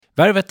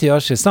Värvet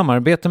görs i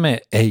samarbete med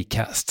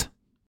Acast.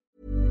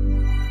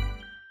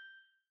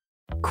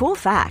 Cool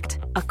fact,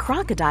 a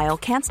crocodile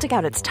can't stick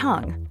out its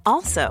tongue.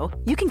 Also,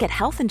 you can get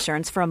health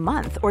insurance for a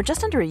month or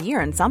just under a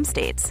year in some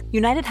states.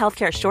 United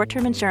Healthcare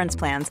short-term insurance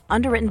plans,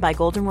 underwritten by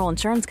Golden Rule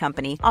Insurance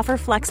Company, offer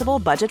flexible,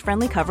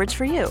 budget-friendly coverage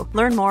for you.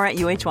 Learn more at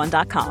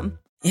uh1.com.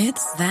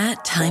 It's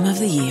that time of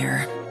the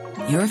year.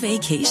 Your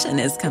vacation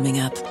is coming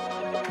up.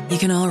 You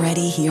can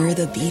already hear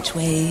the beach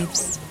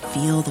waves,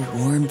 feel the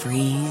warm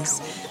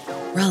breeze,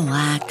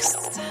 relax,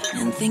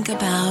 and think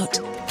about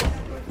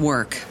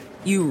work.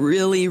 You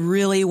really,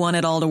 really want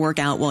it all to work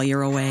out while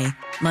you're away.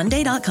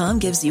 Monday.com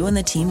gives you and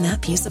the team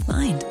that peace of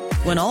mind.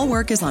 When all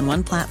work is on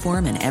one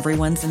platform and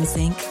everyone's in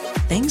sync,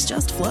 things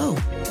just flow.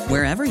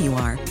 Wherever you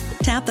are,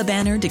 tap the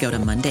banner to go to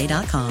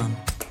Monday.com.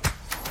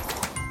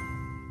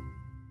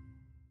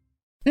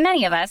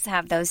 Many of us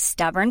have those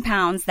stubborn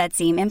pounds that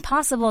seem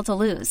impossible to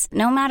lose,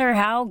 no matter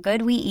how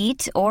good we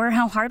eat or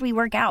how hard we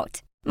work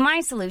out.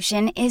 My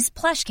solution is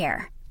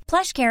PlushCare.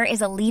 PlushCare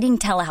is a leading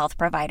telehealth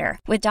provider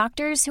with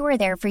doctors who are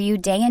there for you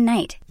day and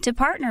night to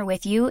partner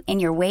with you in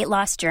your weight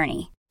loss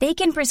journey. They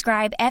can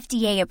prescribe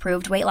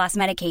FDA-approved weight loss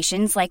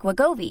medications like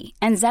Wegovy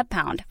and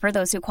Zepbound for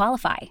those who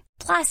qualify.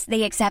 Plus,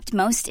 they accept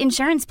most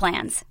insurance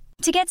plans.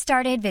 To get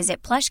started,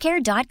 visit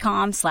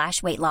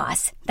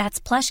plushcare.com/weightloss.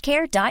 That's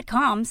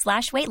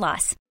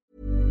plushcare.com/weightloss.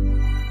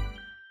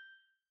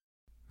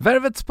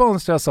 Värvet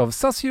sponsras av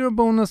SAS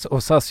Eurobonus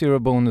och SAS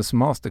Eurobonus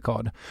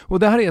Mastercard. Och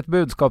det här är ett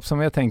budskap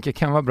som jag tänker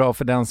kan vara bra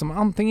för den som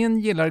antingen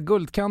gillar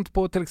guldkant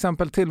på till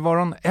exempel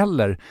tillvaron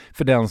eller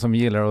för den som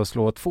gillar att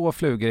slå 2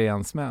 flugor i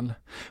en smäll.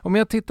 Om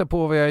jag tittar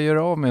på vad jag gör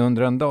av med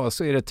under en dag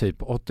så är det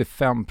typ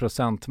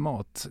 85%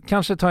 mat.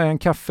 Kanske tar jag en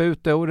kaffe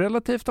ute och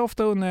relativt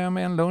ofta unnar jag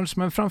mig en lunch,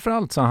 men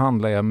framförallt så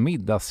handlar jag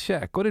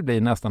middagskäk och det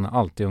blir nästan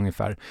alltid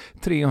ungefär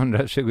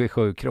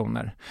 327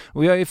 kronor.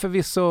 Och jag är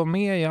förvisso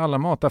med i alla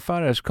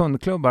mataffärers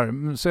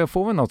kundklubbar så jag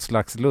får väl något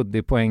slags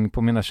luddig poäng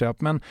på mina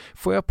köp, men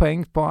får jag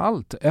poäng på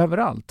allt,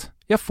 överallt?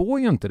 Jag får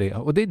ju inte det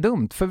och det är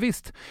dumt, för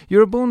visst,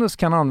 Eurobonus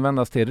kan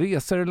användas till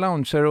resor,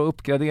 lounger och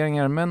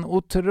uppgraderingar, men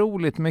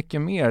otroligt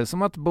mycket mer,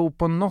 som att bo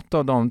på något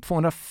av de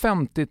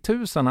 250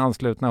 000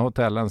 anslutna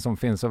hotellen som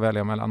finns att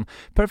välja mellan.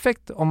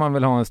 Perfekt om man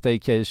vill ha en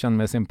staycation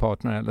med sin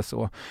partner eller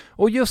så.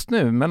 Och just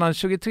nu, mellan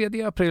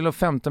 23 april och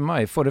 5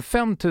 maj, får du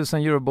 5 000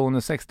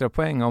 Eurobonus extra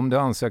poäng om du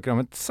ansöker om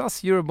ett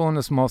SAS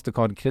Eurobonus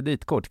Mastercard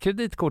kreditkort.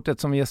 Kreditkortet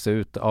som ges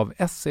ut av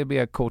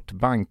SEB Kort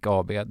Bank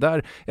AB,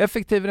 där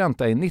effektiv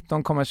ränta är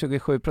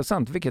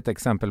 19,27%. Vilket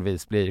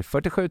exempelvis blir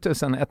 47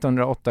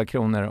 108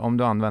 kronor om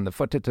du använder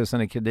 40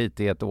 000 i kredit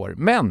i ett år.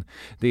 Men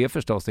det är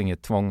förstås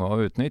inget tvång att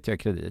utnyttja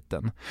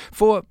krediten.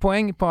 Få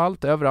poäng på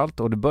allt överallt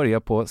och du börjar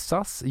på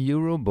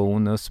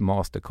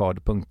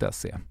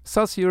saseurobonusmastercard.se.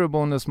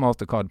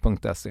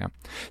 saseurobonusmastercard.se.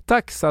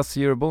 Tack SAS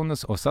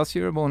Eurobonus och SAS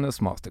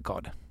Eurobonus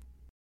Mastercard.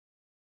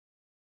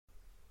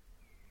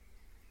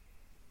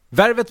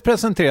 Värvet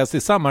presenteras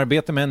i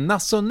samarbete med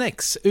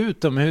Nasonex,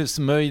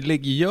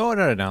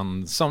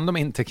 utomhusmöjliggöraren, som de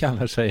inte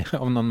kallar sig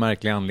av någon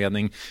märklig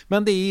anledning.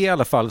 Men det är i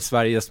alla fall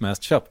Sveriges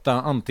mest köpta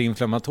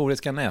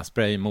antiinflammatoriska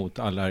nässpray mot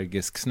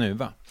allergisk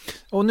snuva.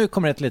 Och nu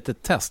kommer ett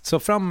litet test, så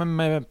fram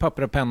med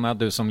papper och penna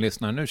du som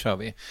lyssnar, nu kör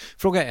vi.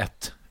 Fråga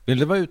 1. Vill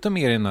du vara ute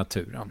mer i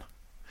naturen?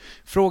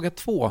 Fråga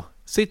 2.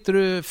 Sitter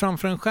du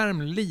framför en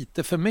skärm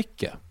lite för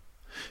mycket?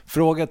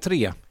 Fråga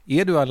 3.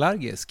 Är du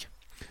allergisk?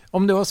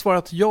 Om du har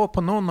svarat ja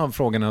på någon av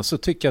frågorna så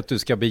tycker jag att du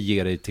ska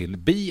bege dig till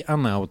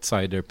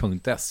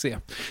beanoutsider.se.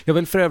 Jag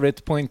vill för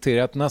övrigt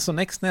poängtera att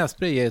Nasonex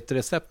nässpray är ett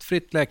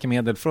receptfritt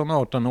läkemedel från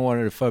 18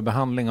 år för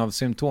behandling av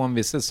symptom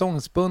vid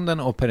säsongsbunden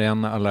och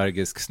perenn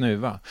allergisk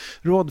snuva.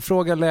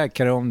 Rådfråga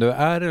läkare om du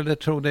är eller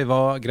tror dig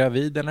vara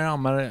gravid eller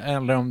ammar,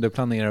 eller om du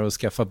planerar att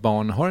skaffa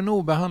barn, har en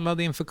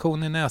obehandlad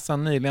infektion i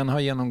näsan, nyligen har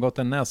genomgått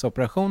en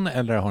näsoperation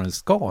eller har en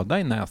skada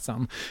i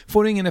näsan.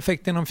 Får ingen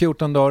effekt inom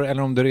 14 dagar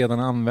eller om du redan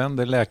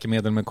använder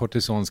läkemedel med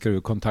kortison ska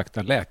du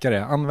kontakta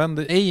läkare. Använd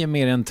ej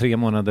mer än 3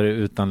 månader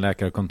utan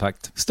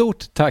läkarkontakt.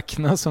 Stort tack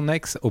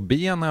Nasonex och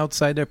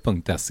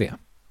beanoutsider.se.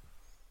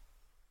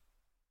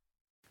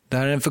 Det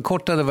här är den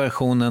förkortade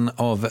versionen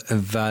av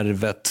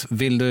Värvet.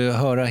 Vill du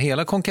höra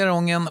hela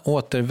konkarongen,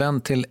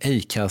 återvänd till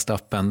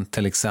Acast-appen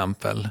till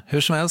exempel.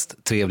 Hur som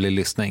helst, trevlig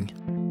lyssning.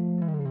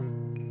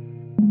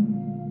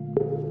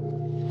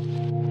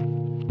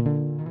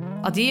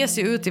 Att ge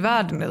sig ut i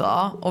världen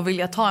idag och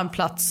vilja ta en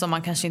plats som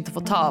man kanske inte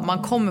får ta.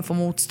 Man kommer få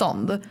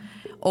motstånd.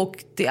 Och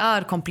det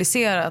är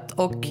komplicerat.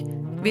 Och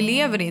vi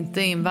lever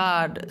inte i en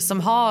värld som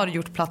har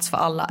gjort plats för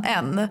alla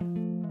än.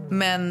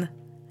 Men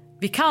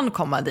vi kan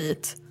komma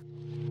dit.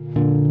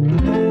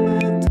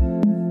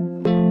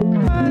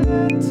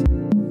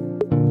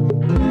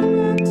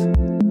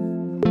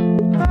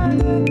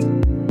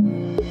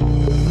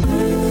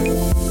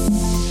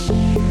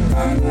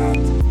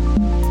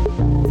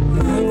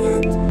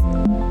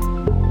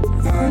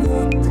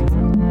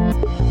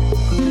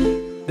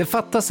 Det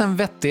fattas en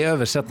vettig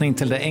översättning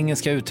till det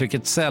engelska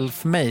uttrycket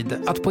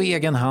self-made, att på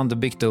egen hand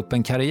byggt upp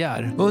en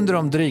karriär. Under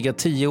de dryga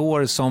 10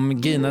 år som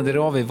Gina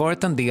Dirawi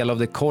varit en del av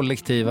det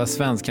kollektiva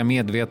svenska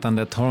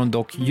medvetandet har hon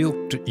dock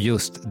gjort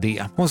just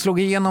det. Hon slog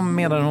igenom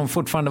medan hon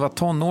fortfarande var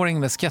tonåring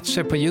med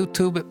sketcher på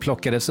YouTube,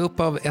 plockades upp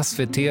av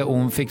SVT och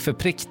hon fick för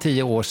prick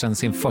 10 år sedan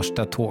sin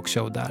första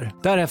talkshow där.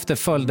 Därefter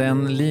följde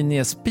en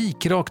linje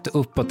spikrakt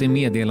uppåt i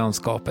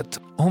medielandskapet.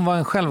 Hon var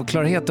en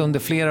självklarhet under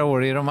flera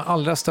år i de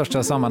allra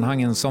största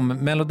sammanhangen som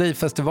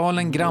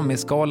Melodifestivalen,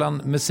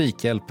 Grammisgalan,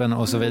 Musikhjälpen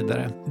och så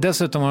vidare.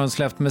 Dessutom har hon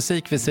släppt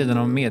musik vid sidan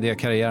av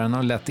mediekarriären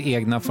och lett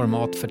egna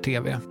format för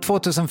tv.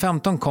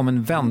 2015 kom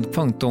en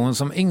vändpunkt då hon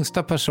som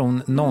yngsta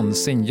person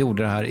någonsin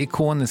gjorde det här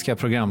ikoniska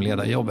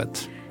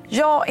programledarjobbet.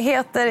 Jag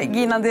heter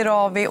Gina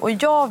Dirawi och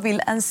jag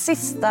vill en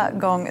sista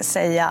gång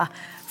säga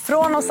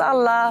från oss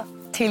alla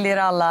till er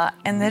alla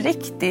en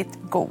riktigt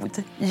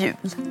god jul.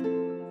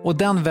 Och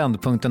den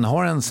vändpunkten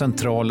har en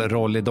central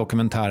roll i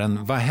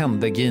dokumentären Vad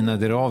hände Gina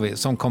Dirawi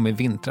som kom i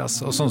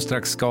vintras och som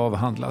strax ska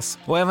avhandlas.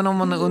 Och även om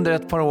hon under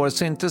ett par år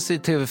syntes i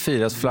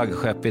TV4s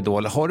flaggskepp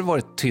Idol har det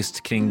varit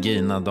tyst kring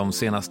Gina de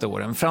senaste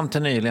åren. Fram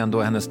till nyligen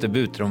då hennes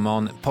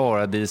debutroman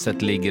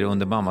Paradiset ligger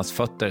under mammas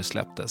fötter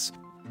släpptes.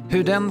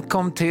 Hur den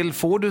kom till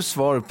får du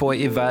svar på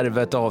i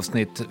Värvet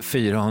avsnitt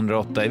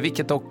 408, i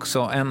vilket också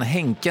en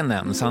Henke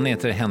nämns. Han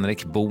heter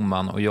Henrik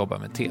Boman och jobbar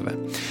med TV.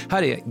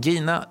 Här är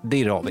Gina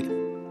Dirawi.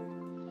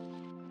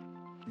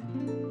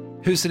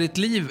 Hur ser ditt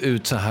liv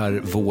ut så här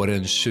våren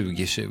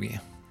 2020?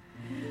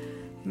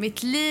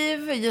 Mitt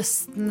liv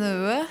just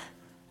nu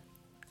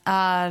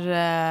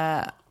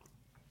är...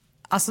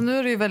 alltså nu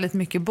är det ju väldigt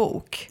mycket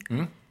bok.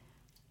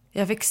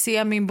 Jag fick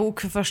se min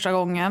bok för första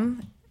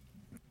gången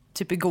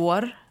typ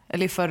igår,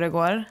 eller i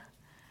förrgår.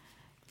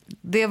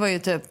 Det var ju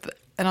typ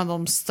en av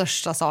de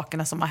största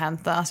sakerna som har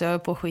hänt. Alltså jag var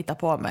på att skita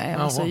på mig. Jag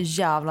var så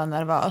jävla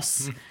nervös.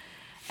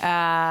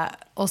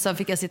 Och sen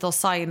fick jag sitta och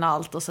signa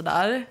allt och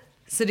sådär.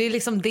 Så det är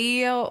liksom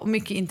det och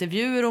mycket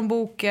intervjuer om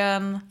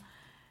boken.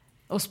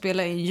 Och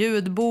spela in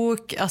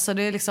ljudbok. Alltså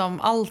det är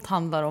liksom, allt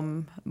handlar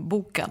om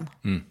boken.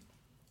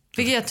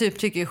 Vilket jag typ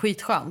tycker är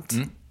skitskönt.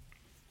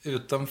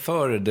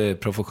 Utanför det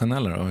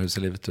professionella då, hur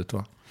ser livet ut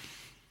då?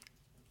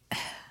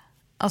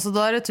 Alltså då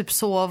är det typ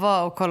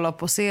sova och kolla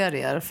på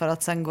serier för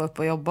att sen gå upp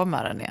och jobba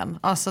med den igen.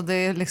 Alltså det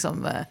är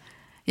liksom...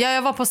 ja,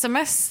 jag var på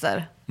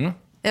semester.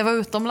 Jag var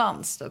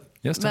utomlands typ.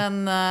 Just det.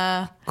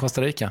 Men...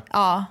 Costa Rica?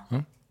 Ja.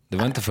 Det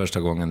var inte första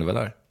gången du var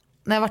där?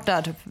 Nej, jag varit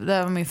där typ.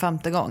 Det var min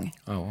 5:e gång.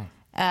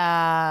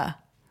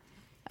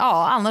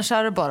 Ja, annars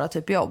är det bara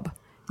typ jobb.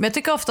 Men jag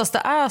tycker oftast det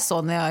är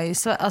så när jag är i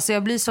Sverige. Alltså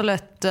jag blir så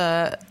lätt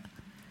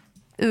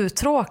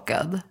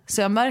uttråkad.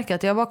 Så jag märker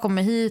att jag bara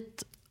kommer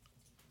hit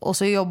och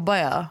så jobbar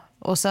jag.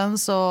 Och sen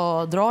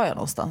så drar jag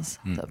någonstans.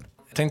 Typ.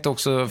 Jag tänkte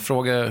också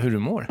fråga hur du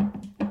mår.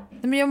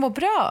 Men jag mår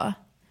bra.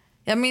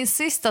 Jag minns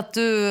sist att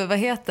du,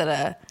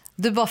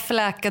 du bara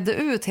fläkade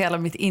ut hela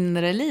mitt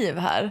inre liv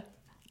här.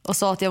 Och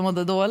sa att jag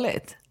mådde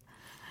dåligt.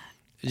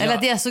 Ja. Eller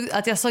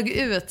att jag såg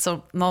ut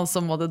som någon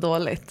som mådde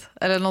dåligt.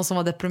 Eller någon som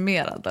var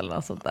deprimerad eller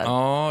något sånt där.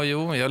 Ja,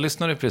 jo, jag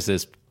lyssnade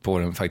precis på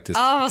den faktiskt.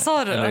 Ja, vad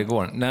sa du då? Eller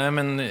igår. Nej,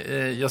 men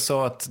jag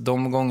sa att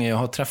de gånger jag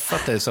har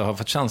träffat dig så har jag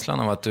fått känslan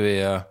av att du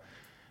är...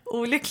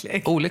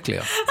 Olycklig. Olycklig,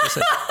 ja.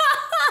 Precis.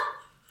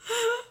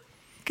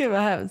 Gud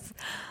vad hemskt.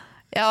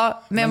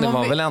 Ja, men det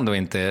var väl ändå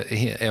inte...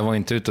 Jag var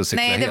inte ute och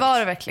cykla. Nej, det var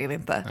det verkligen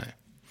inte. Nej.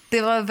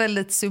 Det var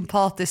väldigt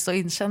sympatiskt och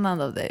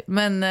inkännande av dig.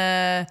 Men,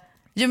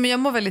 men jag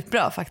mår väldigt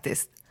bra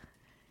faktiskt.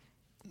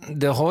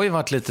 Det har ju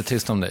varit lite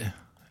tyst om dig.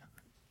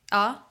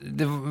 Ja.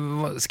 Det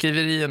var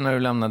skriverier när du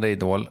lämnade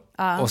Idol.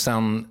 Ja. Och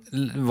sen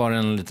var det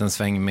en liten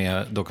sväng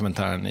med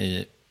dokumentären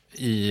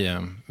i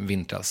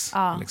vintras.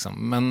 Ja.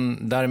 Liksom. Men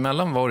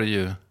däremellan var det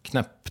ju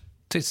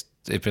knäpptyst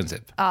i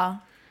princip. Ja.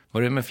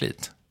 Var det med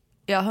flit?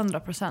 Ja,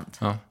 100%.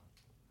 Ja.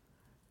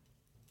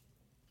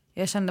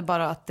 Jag kände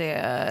bara att det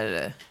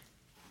är...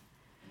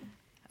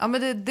 Ja,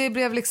 men det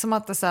blev liksom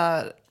att det så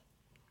här...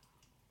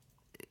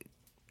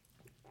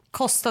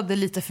 kostade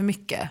lite för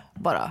mycket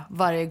bara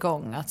varje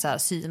gång att så här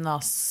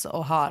synas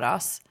och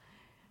höras.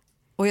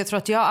 Och jag tror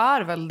att jag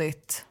är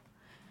väldigt...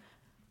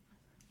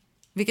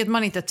 Vilket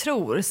man inte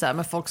tror så här,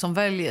 med folk som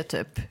väljer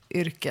typ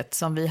yrket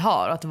som vi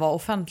har, att vara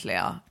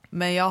offentliga.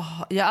 Men jag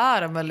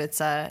är en väldigt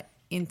så här,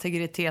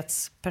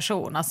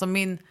 integritetsperson. Alltså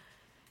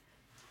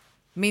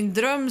min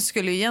dröm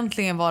skulle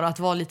egentligen vara att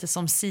vara lite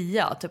som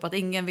Sia. Typ att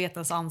ingen vet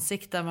ens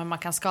ansikte, men man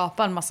kan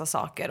skapa en massa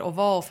saker och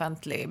vara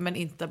offentlig men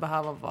inte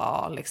behöva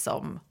vara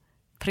liksom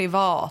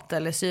privat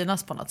eller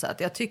synas på något sätt.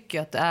 Jag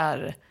tycker att det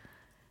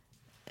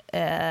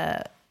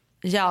är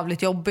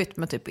jävligt jobbigt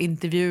med typ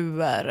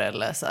intervjuer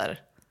eller så här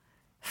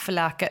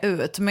fläka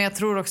ut. Men jag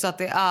tror också att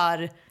det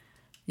är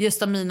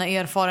just av mina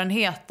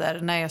erfarenheter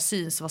när jag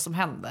syns vad som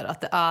händer.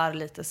 Att det är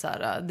lite så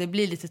här, det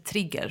blir lite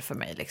trigger för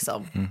mig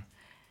liksom.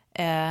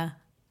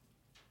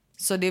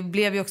 Så det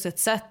blev ju också ett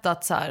sätt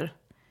att så här,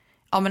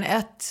 ja men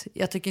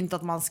jag tycker inte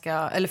att man ska,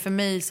 eller för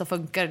mig så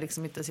funkar det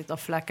liksom inte att sitta och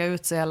fläka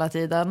ut sig hela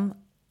tiden.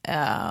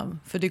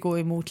 För det går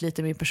emot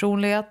lite min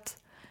personlighet.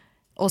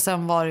 Och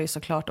sen var det ju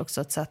såklart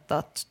också ett sätt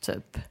att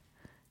typ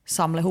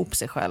samla ihop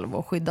sig själv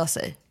och skydda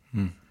sig.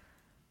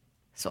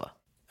 Så.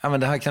 Ja, men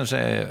det här kanske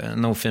är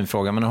en ofin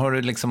fråga, men har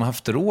du liksom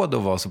haft råd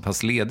att vara så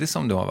pass ledig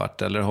som du har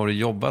varit? Eller har du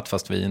jobbat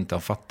fast vi inte har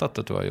fattat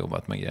att du har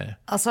jobbat med grejer?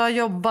 Alltså jag har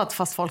jobbat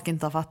fast folk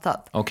inte har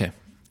fattat. Okej.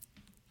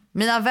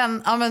 Mina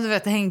vänner, ja men du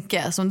vet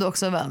Henke som du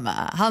också är vän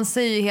med, han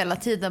säger ju hela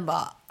tiden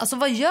bara, alltså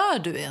vad gör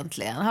du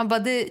egentligen? Han bara,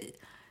 det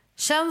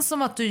känns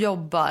som att du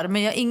jobbar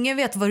men ingen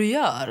vet vad du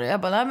gör.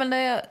 Jag bara, nej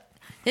men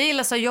jag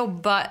gillar så att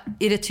jobba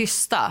i det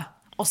tysta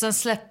och sen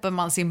släpper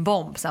man sin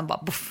bomb, sen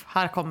bara, buff,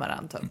 här kommer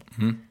den typ.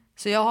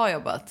 Så jag har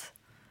jobbat.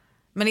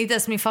 Men inte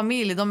ens min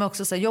familj, de är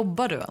också så här,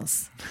 jobbar du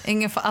ens?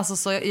 Alltså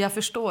så jag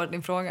förstår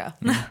din fråga.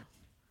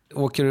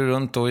 Åker du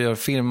runt och gör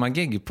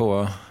firmagig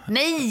på...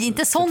 Nej,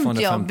 inte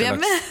sånt jobb.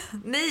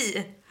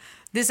 Nej,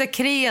 det är så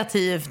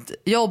kreativt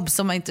jobb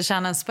som man inte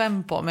tjänar en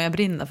spänn på, men jag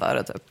brinner för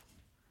det typ.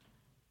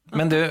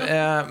 Men du,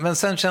 men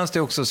sen känns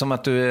det också som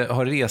att du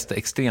har rest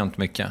extremt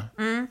mycket.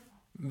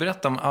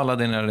 Berätta om alla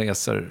dina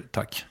resor,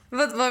 tack.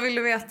 Vad vill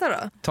du veta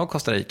då? Ta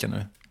Costa Rica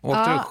nu.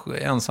 Åkte du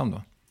ensam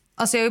då?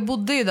 Alltså jag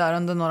bodde ju där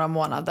under några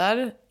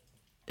månader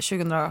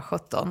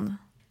 2017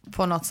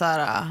 på något så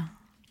här,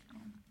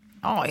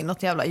 i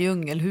något jävla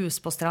djungelhus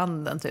på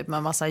stranden typ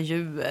med massa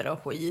djur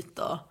och skit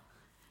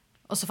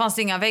och så fanns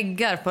det inga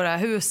väggar på det här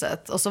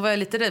huset och så var jag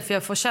lite rädd för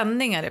jag får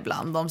känningar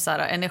ibland om så här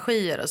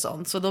energier och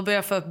sånt, så då började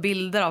jag få upp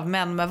bilder av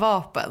män med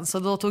vapen, så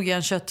då tog jag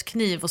en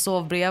köttkniv och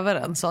sov bredvid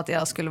den så att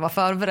jag skulle vara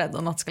förberedd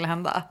om något skulle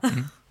hända.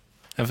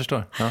 Jag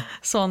förstår, ja.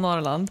 Så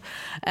Norrland.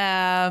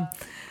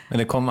 Men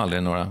det kom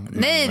aldrig några?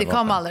 Nej, det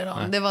kom aldrig någon.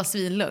 Nej. Det var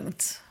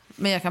svinlugnt.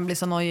 Men jag kan bli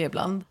så nojig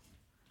ibland.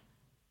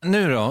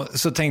 Nu då,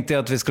 så tänkte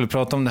jag att vi skulle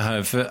prata om det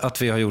här för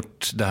att vi har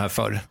gjort det här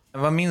förr.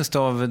 Vad minns du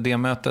av det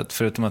mötet,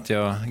 förutom att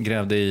jag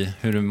grävde i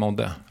hur du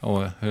mådde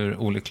och hur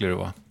olycklig du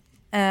var?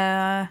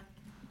 Nej,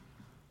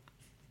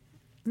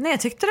 jag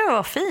tyckte det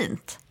var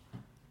fint.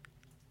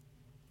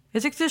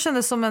 Jag tyckte du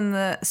kändes som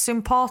en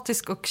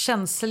sympatisk och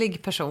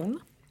känslig person.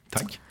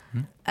 Tack.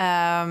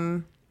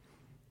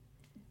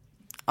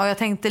 Och jag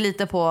tänkte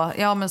lite på,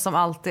 men som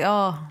alltid,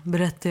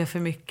 berättar jag för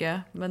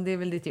mycket. Men det är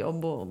väl ditt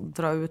jobb att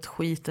dra ut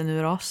skiten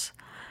ur oss.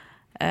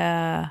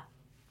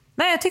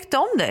 Nej, jag tyckte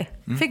om dig.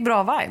 Fick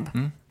bra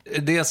vibe.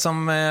 Det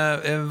som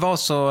var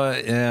så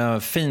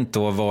fint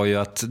då var ju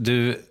att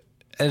du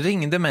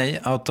ringde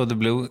mig out of the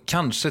blue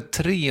kanske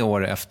 3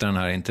 år efter den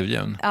här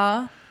intervjun.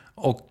 Ja.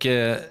 Och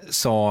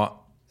sa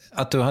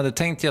att du hade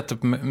tänkt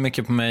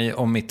jättemycket på mig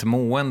och mitt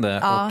mående.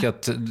 Och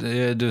att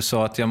du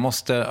sa att jag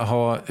måste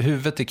ha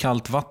huvudet i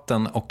kallt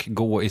vatten och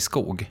gå i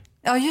skog.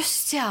 Ja,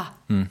 just ja.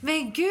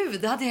 Men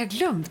gud, det hade jag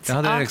glömt. Det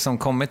hade liksom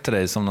kommit till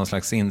dig som någon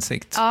slags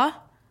insikt. Ja.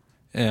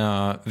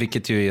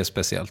 Vilket ju är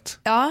speciellt.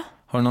 Ja.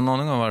 Har du någon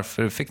aning om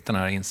varför du fick den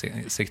här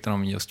insikten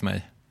om just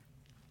mig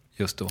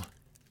just då?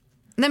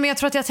 Nej, men jag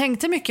tror att jag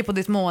tänkte mycket på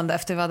ditt mående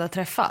efter vi hade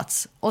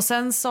träffats. Och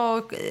sen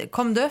så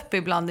kom det upp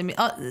ibland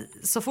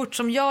så fort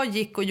som jag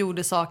gick och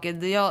gjorde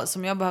saker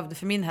som jag behövde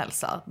för min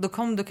hälsa, då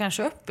kom du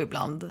kanske upp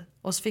ibland.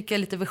 Och så fick jag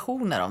lite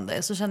visioner om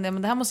det. Så kände jag,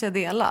 men det här måste jag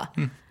dela.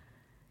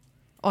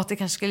 Och att det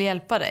kanske skulle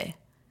hjälpa dig.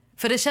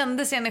 För det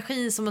kändes i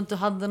energi som att du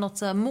hade något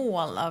så här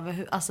mål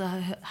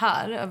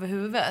över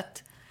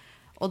huvudet.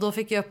 Och då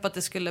fick jag upp att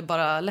det skulle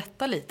bara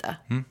lätta lite.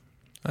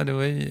 Ja, det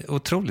var ju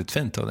otroligt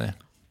fint av dig.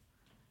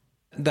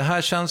 Det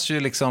här känns ju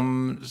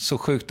liksom så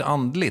sjukt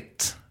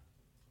andligt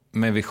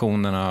med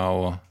visionerna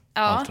och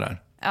allt det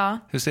där. Ja.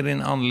 Hur ser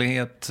din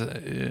andlighet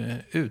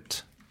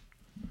ut?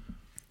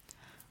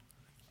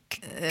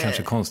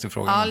 Kanske konstig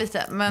fråga. Ja,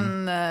 lite.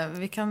 Men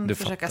vi kan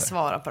försöka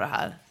svara på det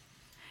här.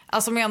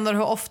 Alltså menar du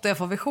hur ofta jag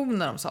får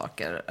visioner om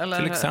saker?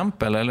 Eller? Till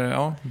exempel,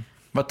 eller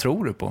vad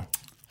tror du på?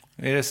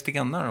 Är det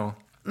stenar då?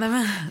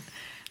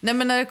 Nej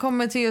men när det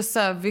kommer till just så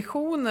här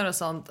visioner och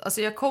sånt.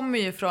 Alltså jag kommer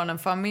ju från en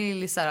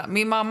familj så här,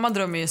 min mamma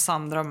drömmer ju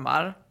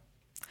sanndrömmar.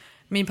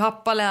 Min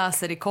pappa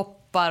läser i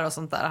koppar och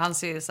sånt där. Han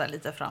ser ju så här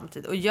lite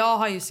framtid. Och jag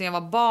har ju sen jag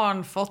var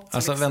barn fått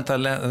alltså liksom, vänta,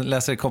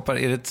 läser i koppar,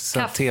 är det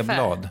ett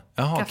teblad?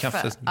 Jaha,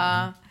 kaffe.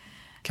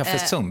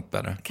 Kaffesump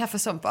eller?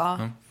 Kaffesump, ja.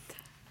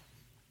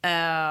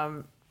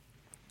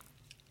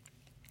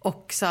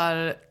 Och så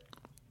här,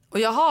 och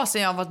jag har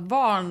sen jag var ett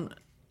barn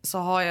så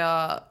har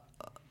jag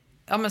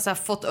så här,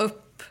 fått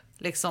upp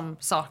liksom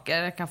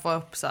saker. Jag kan få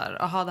upp så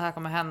här, det här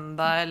kommer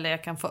hända. Eller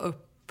jag kan få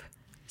upp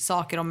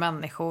saker om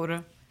människor.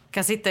 Jag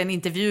kan sitta i en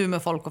intervju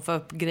med folk och få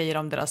upp grejer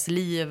om deras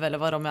liv. Eller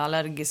vad de är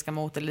allergiska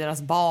mot. Eller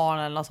deras barn.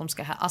 Eller något som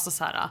ska hända. Alltså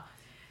så här.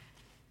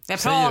 Jag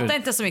pratar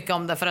inte så mycket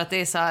om det. För att det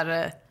är så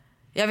här.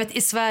 Jag vet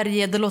i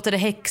Sverige då låter det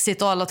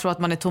häxigt. Och alla tror att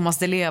man är Thomas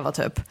Di Leva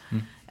typ.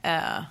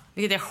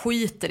 Vilket jag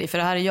skiter i. För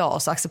det här är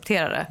jag så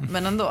accepterar det.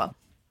 Men ändå.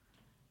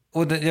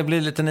 Och jag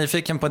blir lite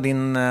nyfiken på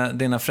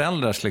dina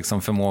föräldrars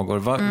liksom förmågor.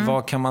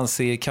 Vad kan man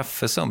se i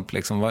kaffesump?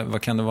 Liksom?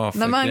 Vad kan det vara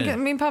för grej?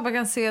 Min pappa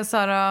kan se så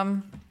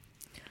här...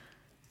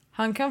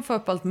 han kan få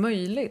upp allt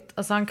möjligt.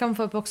 Alltså han kan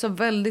få upp också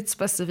väldigt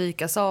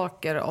specifika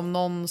saker. Om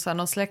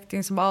någon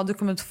släkting som bara, du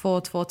kommer inte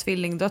få 2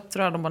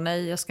 tvillingdöttrar. De bara,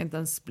 nej, jag ska inte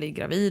ens bli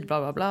gravid, bla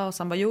bla bla. Och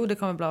sen bara, jo, det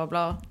kommer bla bla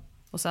bla.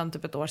 Och sen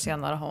typ ett år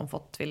senare har hon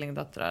fått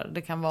tvillingdöttrar.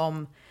 Det kan vara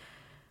om...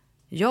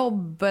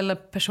 jobb eller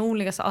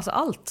personliga, alltså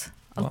allt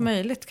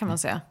möjligt kan man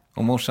säga.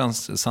 Och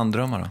morsans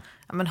sanddrömmar då?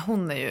 Ja, men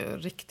hon är ju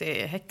riktig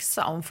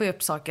häxa. Hon får ju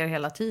upp saker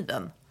hela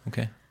tiden.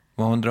 Okej.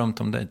 Vad har hon drömt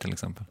om dig till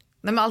exempel?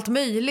 Nej, men allt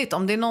möjligt.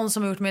 Om det är någon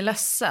som har gjort mig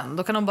ledsen,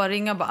 då kan hon bara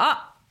ringa och bara,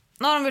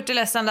 nu har de gjort dig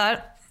ledsen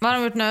där. Vad har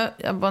de gjort nu?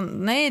 Jag bara,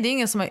 nej, det är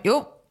ingen som har...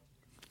 Jo,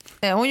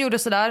 hon gjorde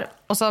sådär.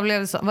 Och så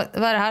blev det så,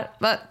 vad är det här?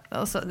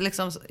 Och så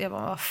liksom, jag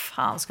bara, vad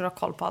fan, ska du ha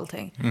koll på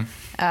allting?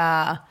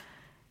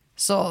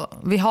 Så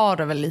vi har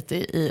det väl lite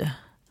i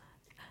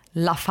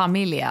La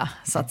Familia,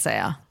 så att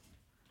säga.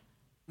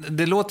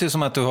 Det låter ju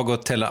som att du har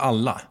gått till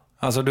alla.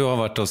 Alltså du har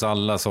varit hos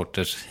alla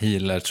sorters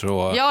healers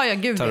och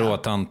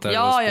tarottanter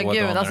och spådamer.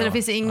 Gud. Alltså det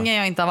finns ingen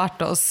jag inte har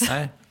varit hos.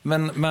 Nej.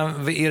 Men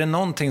är det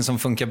någonting som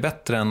funkar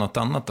bättre än något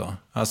annat då?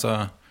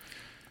 Alltså...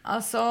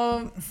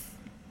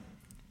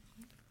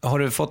 Har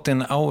du fått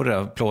din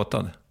aura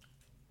plåtad?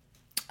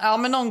 Ja,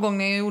 men någon gång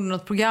när jag gjorde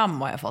något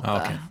program har jag fått det.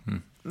 Okay.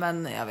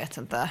 Men jag vet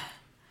inte.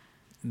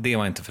 Det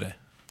var inte för dig?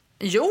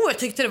 Jo, jag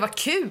tyckte det var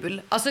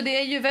kul. Alltså det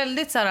är ju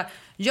väldigt så här.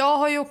 Jag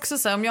har ju också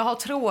så här, om jag har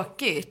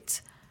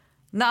tråkigt,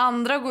 när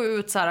andra går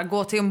ut så här,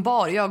 går till en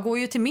bar, jag går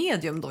ju till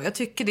medium då. Jag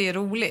tycker det är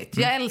roligt.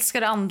 Jag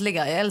älskar det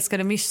andliga, jag älskar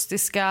det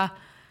mystiska.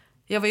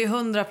 Jag var ju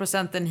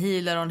 100% en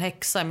healer och en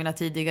häxa i mina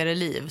tidigare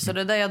liv. Så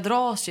det där, jag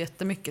dras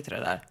jättemycket till det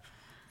där.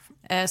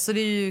 Så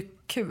det är ju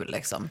kul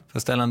liksom. Får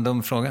jag ställa en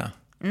dum fråga?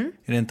 Är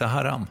det inte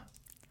haram?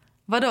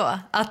 Vadå?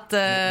 Att...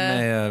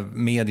 Med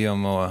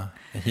medium och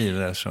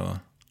healers och...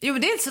 Jo,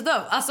 men det är inte så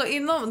dumt. Alltså,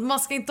 man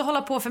ska inte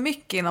hålla på för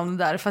mycket inom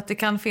det där. För att det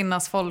kan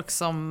finnas folk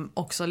som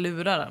också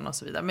lurar en och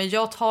så vidare. Men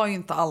jag tar ju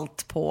inte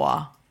allt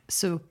på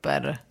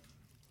superallvar.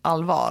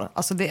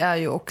 Alltså det är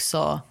ju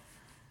också...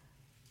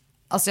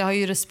 Alltså jag har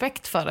ju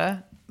respekt för det.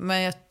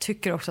 Men jag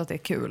tycker också att det är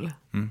kul.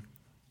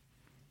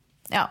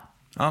 Ja.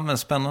 Ja, men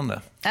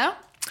spännande. Ja.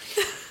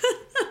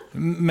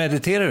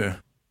 Mediterar du?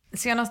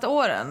 Senaste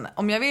åren,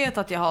 om jag vet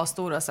att jag har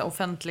stora så här,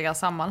 offentliga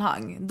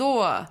sammanhang,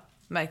 då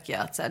märker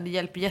jag att så här, det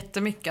hjälper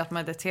jättemycket att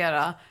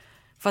meditera.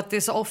 För att det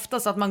är så ofta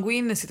så att man går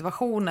in i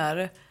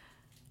situationer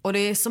och det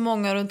är så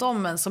många runt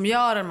om en som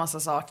gör en massa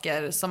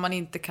saker som man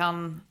inte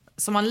kan,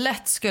 som man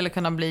lätt skulle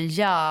kunna bli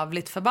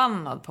jävligt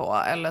förbannad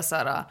på. Eller så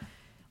här,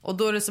 och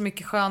då är det så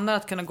mycket skönare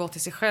att kunna gå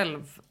till sig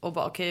själv och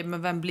bara okej,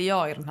 men vem blir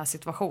jag i den här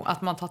situationen?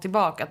 Att man tar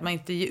tillbaka, att man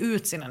inte ger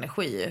ut sin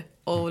energi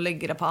och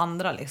lägger det på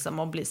andra liksom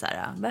och blir så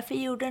här, varför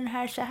gjorde den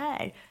här så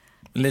här?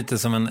 Lite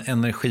som en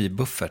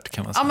energibuffert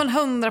kan man säga. Ja,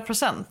 men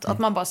 100%. Att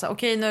man bara säger,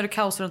 okej, nu är det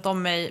kaos runt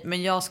om mig,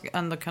 men jag ska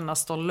ändå kunna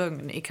stå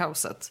lugn i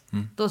kaoset.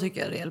 Då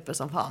tycker jag det hjälper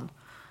som fan.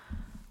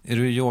 Är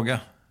du i yoga?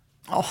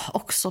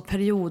 Också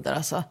perioder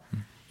alltså.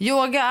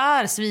 Yoga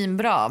är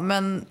svinbra,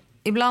 men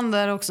ibland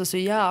är det också så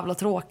jävla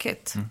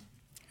tråkigt.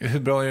 Hur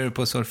bra är du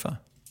på att surfa?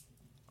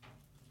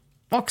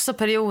 Också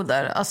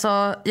perioder.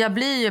 Alltså, jag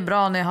blir ju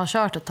bra när jag har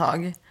kört ett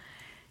tag.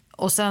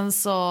 Och sen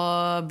så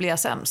blir jag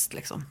sämst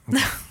liksom.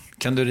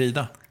 Kan du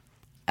rida?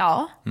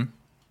 Ja.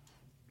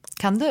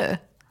 Kan du?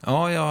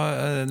 Ja,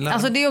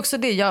 alltså det är också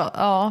det.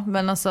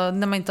 Men alltså,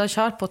 när man inte har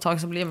kört på ett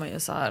tag så blir man ju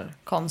så här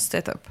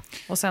konstigt typ.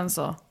 Och sen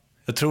så...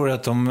 Jag tror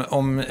att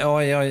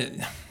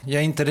jag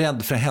är inte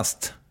rädd för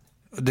häst.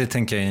 Det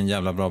tänker jag är en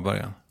jävla bra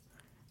början.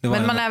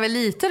 Men man är väl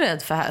lite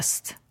rädd för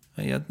häst?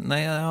 Nej,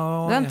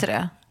 du är inte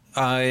det?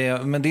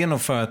 Men det är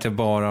nog för att jag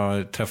bara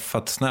har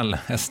träffat snäll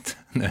häst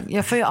nu.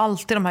 Jag får ju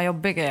alltid de här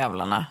jobbiga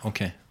jävlarna.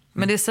 Okay.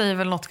 Men det säger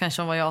väl något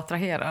kanske om vad jag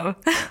attraherar.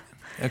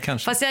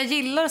 Kanske. Fast jag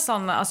gillar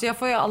sådana. Alltså jag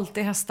får ju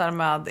alltid hästar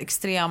med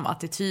extrem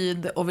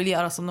attityd och vill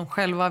göra som de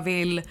själva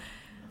vill.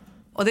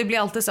 Och det blir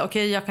alltid så,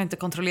 okej, jag kan inte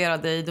kontrollera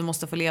dig, du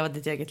måste få leva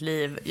ditt eget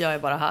liv. Jag är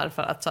bara här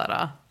för att så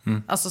här,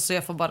 alltså så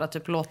jag får bara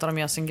typ låta dem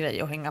göra sin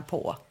grej och hänga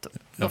på. Typ.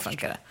 Då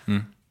funkar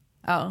det.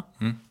 Ja.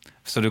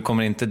 Så du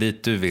kommer inte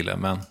dit du ville,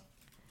 men...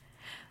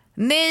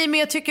 Nej, men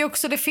jag tycker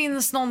också det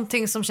finns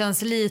någonting som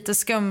känns lite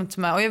skumt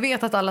med. Och jag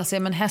vet att alla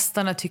säger, men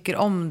hästarna tycker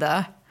om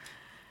det.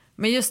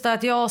 Men just det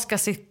att jag ska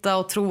sitta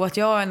och tro att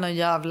jag är någon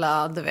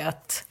jävla, du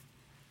vet,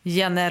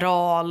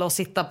 general och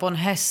sitta på en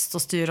häst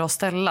och styra och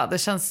ställa. Det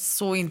känns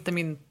så inte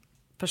min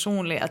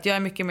personlighet. Jag är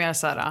mycket mer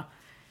så här,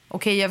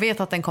 okej, jag vet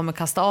att den kommer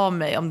kasta av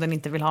mig om den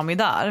inte vill ha mig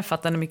där. För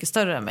att den är mycket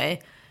större än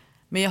mig.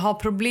 Men jag har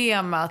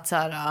problem med att så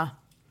här...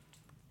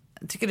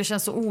 Jag tycker det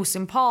känns så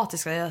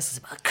osympatiskt. Jag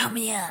säger bara, kom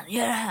igen,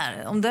 gör det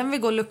här. Om den vill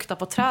gå och lukta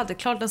på träd, det är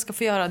klart den ska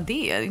få göra det.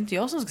 Det är inte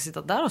jag som ska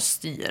sitta där och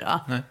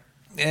styra. Nej.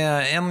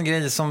 En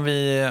grej som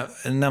vi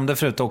nämnde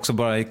förut också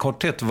bara i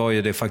korthet var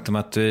ju det faktum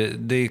att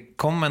det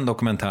kom en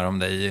dokumentär om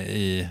dig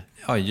i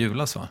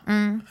julas va?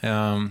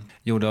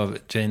 Gjord av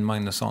Jane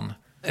Magnusson.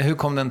 Hur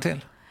kom den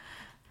till?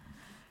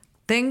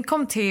 Den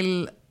kom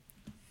till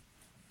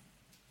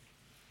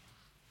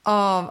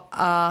av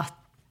att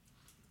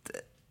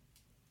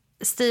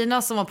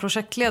Stina som var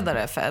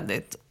projektledare för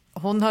Edit,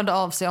 hon hörde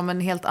av sig om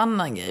en helt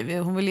annan grej.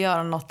 Hon ville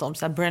göra något om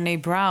så här Brené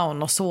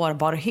Brown och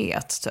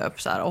sårbarhet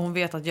typ så här. Och hon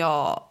vet att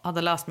jag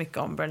hade läst mycket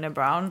om Brené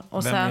Brown.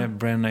 Och vem är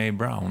Brené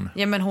Brown?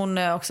 Ja, men hon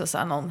är också så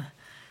här någon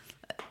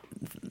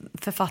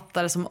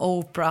författare som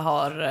Oprah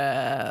har,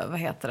 vad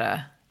heter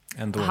det?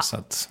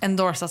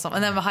 endorsat som,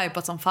 den var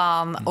hypat som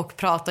fan och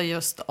pratar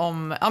just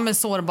om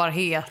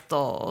sårbarhet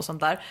och sånt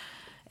där.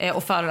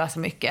 Och föreläser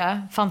mycket.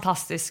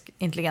 Fantastisk,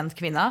 intelligent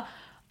kvinna.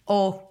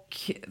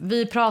 Och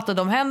vi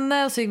pratade om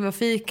henne och så gick vi och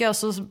fika.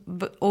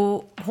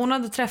 Och hon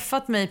hade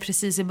träffat mig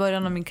precis i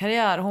början av min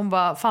karriär. Hon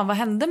bara, fan vad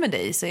hände med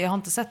dig? Så jag har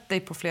inte sett dig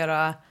på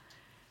flera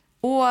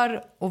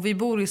år. Och vi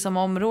bor i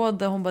samma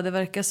område. Hon bara, det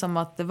verkar som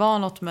att det var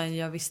något men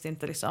jag visste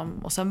inte liksom.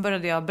 Och sen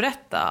började jag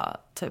berätta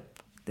typ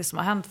det som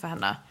har hänt för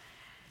henne.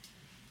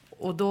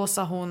 Och då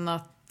sa hon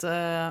att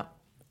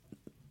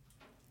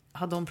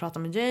hade hon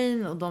pratat med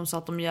Jane och de sa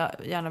att de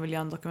gärna vill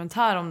göra en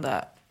dokumentär om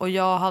det. Och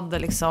jag hade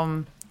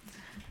liksom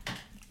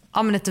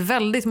ett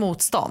väldigt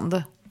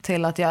motstånd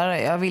till att göra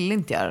det. Jag ville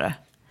inte göra det.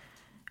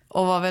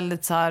 Och var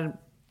väldigt så här,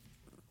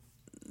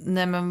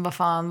 nej men vad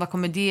fan, vad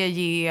kommer det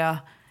ge?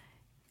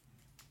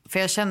 För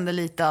jag kände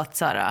lite att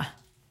så här,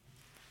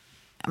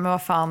 men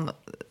vad fan,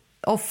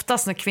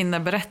 oftast när kvinnor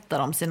berättar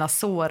om sina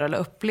sår eller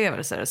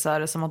upplevelser så är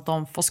det som att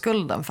de får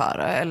skulden för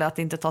det eller att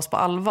det inte tas på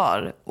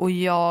allvar. Och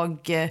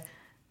jag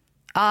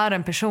är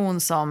en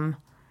person som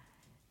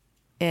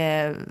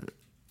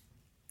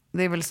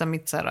det är väl så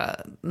mitt så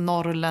här,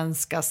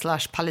 norrländska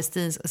 /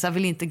 palestinska, så jag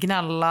vill inte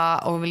gnälla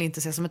och vill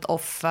inte se som ett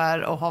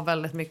offer och ha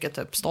väldigt mycket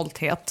typ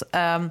stolthet.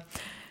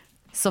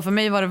 Så för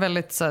mig var det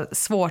väldigt så här,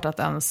 svårt att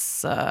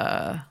ens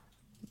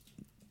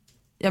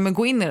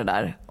gå in i det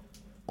där.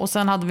 Och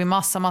sen hade vi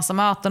massa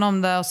möten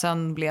om det och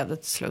sen blev det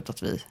till slut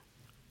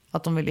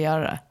att de ville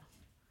göra det.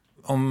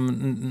 Om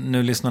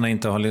nu lyssnarna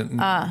inte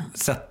har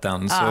sett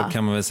den så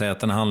kan man väl säga att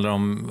den handlar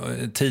om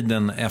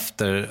tiden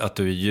efter att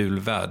du är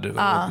julvärd.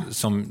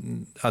 Som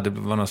det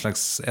var någon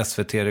slags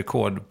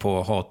SVT-rekord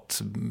på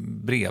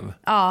hatbrev.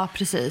 Ja,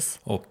 precis.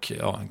 Och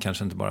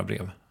kanske inte bara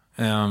brev.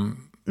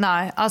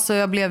 Nej, alltså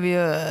jag blev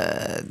ju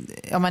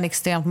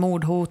extremt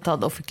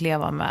mordhotad och fick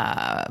leva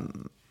med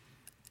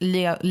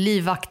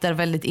livvakter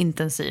väldigt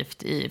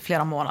intensivt i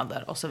flera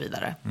månader och så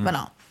vidare. Men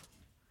ja.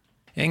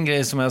 En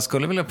grej som jag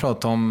skulle vilja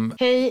prata om.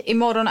 Hej,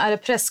 imorgon är det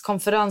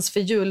presskonferens för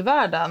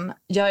julvärden.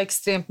 Jag är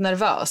extremt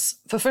nervös.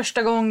 För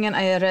första gången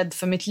är jag rädd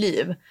för mitt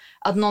liv.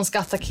 Att någon ska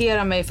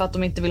attackera mig för att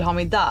de inte vill ha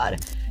mig där.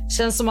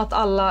 Känns som att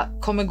alla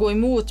kommer gå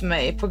emot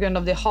mig på grund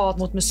av det hat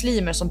mot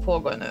muslimer som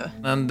pågår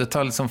nu. En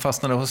detalj som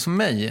fastnade hos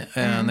mig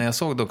när jag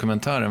såg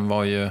dokumentären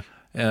var ju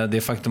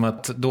det faktum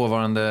att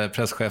dåvarande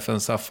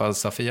presschefen Safar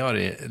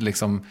Safiyari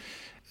liksom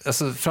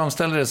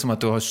framställde det som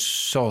att du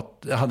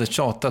hade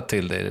tjatat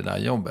till dig det där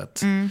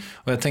jobbet.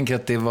 Och jag tänker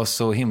att det var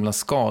så himla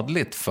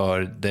skadligt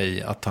för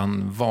dig att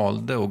han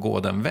valde att gå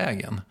den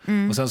vägen.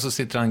 Och sen så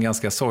sitter han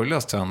ganska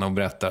sorglöst och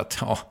berättar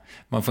att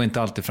man får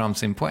inte alltid fram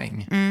sin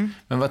poäng.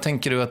 Men vad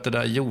tänker du att det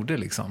där gjorde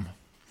liksom?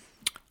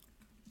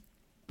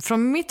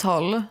 Från mitt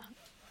håll,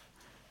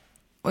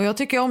 och jag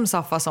tycker om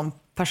Safar som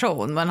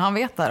person, men han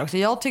vet det här också.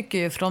 Jag tycker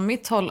ju från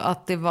mitt håll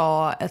att det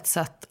var ett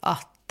sätt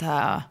att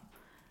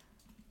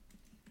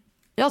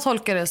jag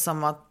tolkar det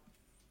som att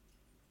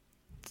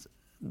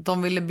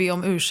de ville be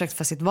om ursäkt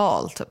för sitt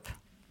val typ.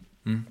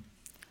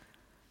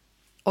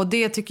 Och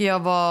det tycker jag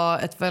var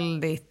ett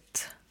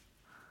väldigt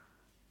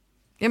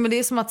men det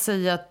är som att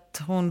säga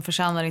att hon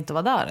förtjänar inte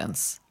vara där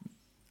ens.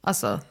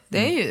 Alltså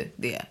det är ju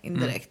det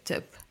indirekt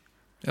typ.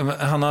 Ja, men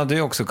han hade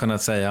ju också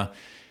kunnat säga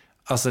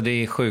alltså det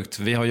är sjukt,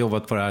 vi har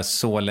jobbat på det här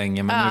så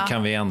länge men nu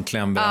kan vi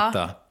äntligen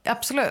berätta. Ja,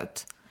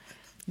 absolut.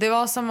 Det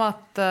var som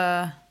att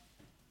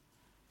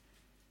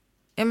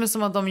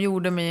som att de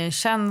gjorde mig en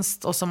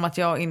tjänst och som att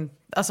jag inte,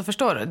 alltså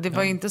förstår du? Det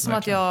var inte som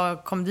verkligen att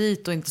jag kom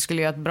dit och inte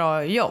skulle göra ett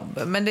bra jobb.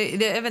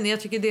 Men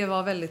jag tycker det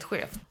var väldigt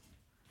skevt.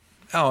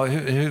 Ja,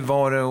 hur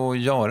var det att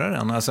göra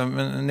den? Alltså,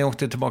 ni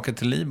åkte tillbaka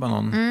till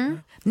Libanon.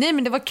 Nej,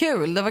 men det var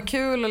kul. Det var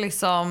kul att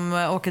liksom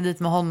åka dit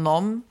med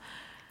honom.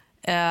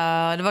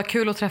 Det var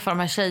kul att träffa de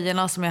här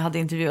tjejerna som jag hade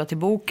intervjuat i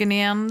boken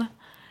igen.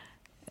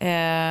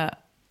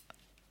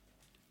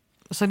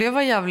 Så det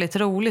var jävligt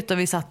roligt och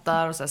vi satt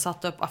där och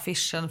satte upp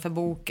affischen för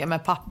boken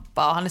med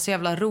pappa. Och han är så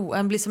jävla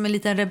han blir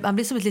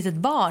som ett litet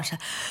barn. Så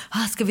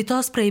här, ska vi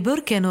ta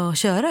sprayburken och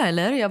köra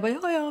eller? Jag bara,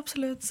 ja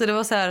absolut. Så det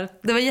var så här,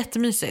 det var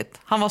jättemysigt.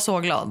 Han var så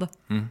glad.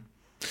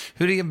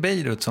 Hur är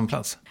Beirut som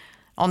plats?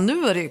 Ja,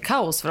 nu är det ju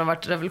kaos för det har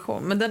varit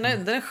revolution. Men den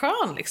är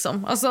skön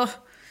liksom. Alltså,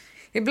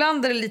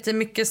 ibland är det lite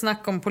mycket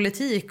snack om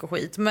politik och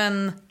skit.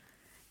 Men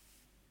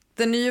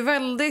den är ju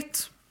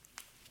väldigt...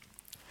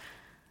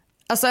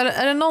 Alltså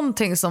är det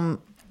någonting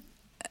som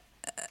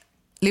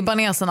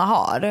libaneserna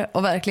har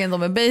och verkligen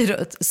de i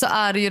Beirut så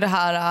är det ju det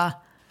här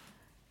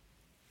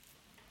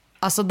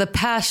alltså the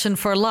passion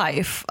for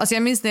life. Alltså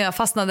jag minns när jag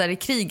fastnade där i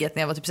kriget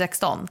när jag var typ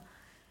 16.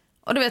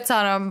 Och du vet så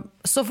här,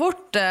 så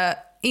fort det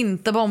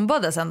inte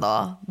bombades en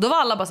dag, då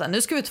var alla bara så här,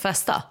 nu ska vi ut och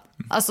festa.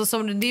 Alltså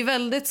så det är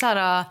väldigt så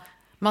här,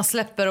 man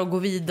släpper och går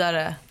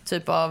vidare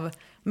typ av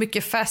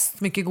mycket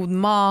fest, mycket god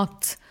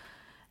mat.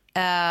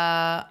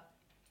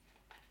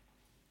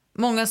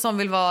 Många som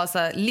vill vara så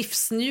här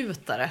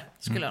livsnjutare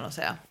skulle jag nog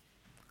säga.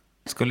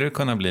 Skulle det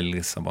kunna bli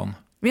Lissabon?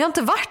 Vi har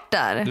inte varit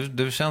där.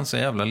 Du känns så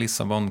jävla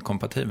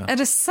Lissabon-kompatibel. Är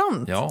det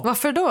sant? Ja.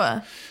 Varför då?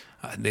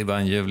 Det är bara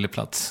en ljuvlig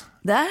plats.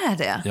 Det är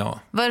det? Ja.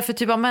 Vad är det för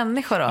typ av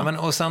människor då? Ja, men,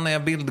 och sen när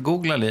jag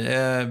bildgooglar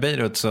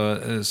Beirut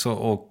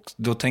och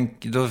då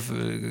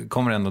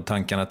kommer ändå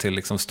tankarna till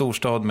liksom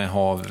storstad med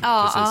hav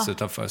precis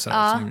utanför.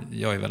 Som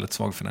jag är väldigt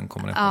svag för den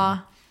kombinationen.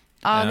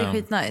 Ja, det är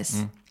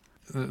skitnice.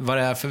 Vad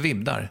det är för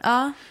vibb där?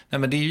 Nej,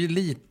 men det är ju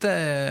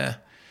lite...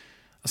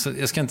 Alltså,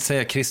 jag ska inte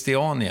säga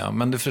Christiania,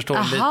 men du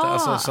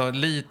förstår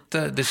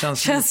lite, det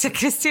känns jag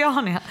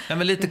Christiania? Ja,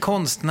 men lite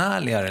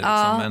konstnärligare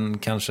liksom, än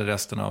kanske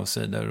resten av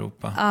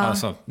Sydeuropa.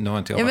 Alltså, nu har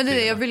inte jag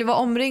varit jag vill vara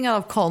omringad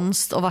av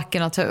konst och vacker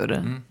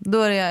natur.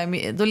 Då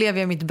lever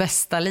jag mitt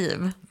bästa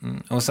liv.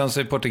 Och sen så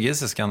är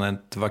portugisiskan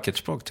ett vackert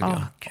språk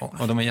tycker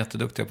jag. Och de är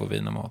jätteduktiga på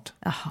vin och mat.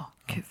 Jaha,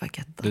 gud vad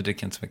gött. Du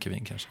dricker inte så mycket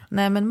vin kanske?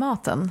 Nej, men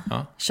maten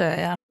kör jag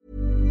gärna.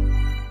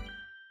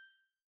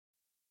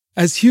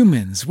 As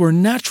humans, we're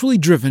naturally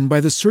driven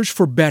by the search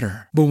for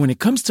better. But when it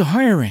comes to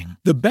hiring,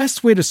 the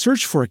best way to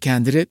search for a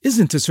candidate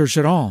isn't to search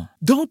at all.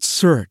 Don't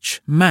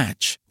search,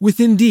 match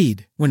with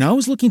Indeed. When I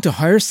was looking to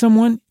hire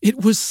someone,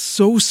 it was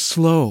so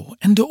slow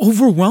and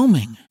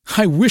overwhelming.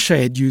 I wish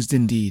I had used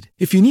Indeed.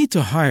 If you need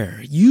to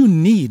hire, you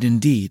need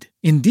Indeed.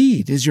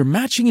 Indeed is your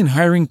matching and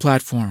hiring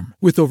platform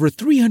with over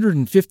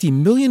 350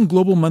 million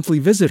global monthly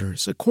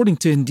visitors, according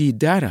to Indeed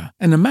data,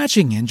 and a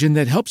matching engine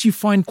that helps you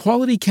find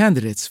quality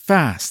candidates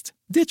fast.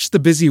 Ditch the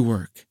busy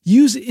work.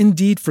 Use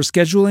Indeed for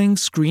scheduling,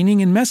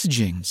 screening, and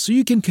messaging so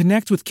you can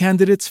connect with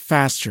candidates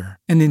faster.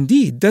 And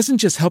Indeed doesn't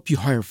just help you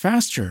hire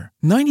faster.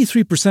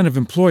 93% of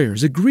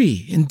employers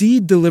agree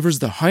Indeed delivers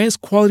the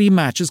highest quality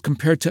matches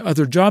compared to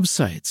other job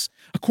sites,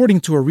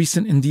 according to a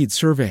recent Indeed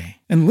survey.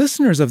 And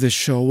listeners of this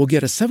show will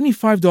get a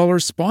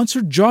 $75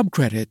 sponsored job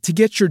credit to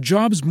get your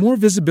jobs more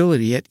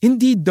visibility at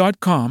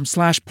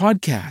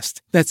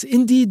Indeed.com/podcast. That's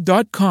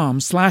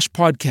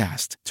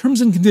Indeed.com/podcast.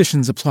 Terms and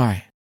conditions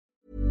apply.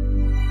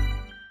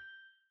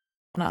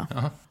 No.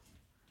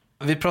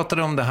 Vi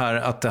pratade om det här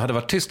att det hade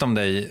varit tyst om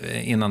dig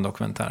innan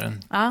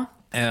dokumentären.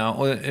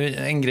 Och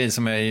en grej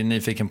som jag är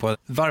nyfiken på,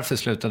 varför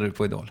slutade du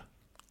på Idol?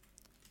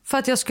 För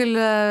att jag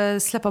skulle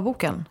släppa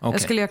boken. Okay.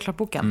 Jag skulle göra klart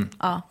boken.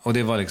 Och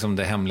det var liksom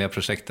det hemliga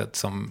projektet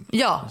som...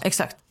 Ja,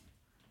 exakt.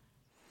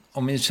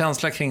 Och min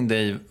känsla kring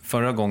dig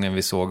förra gången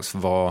vi sågs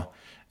var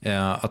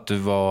att du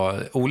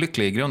var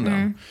olycklig i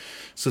grunden.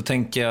 Så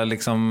tänker jag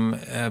liksom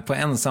på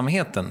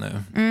ensamheten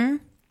nu.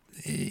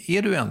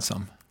 Är du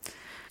ensam?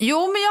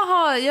 Jo, men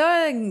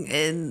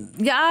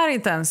jag är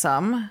inte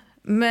ensam.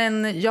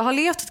 Men jag har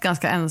levt ett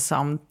ganska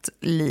ensamt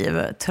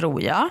liv,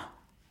 tror jag.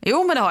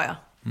 Jo, men det har jag.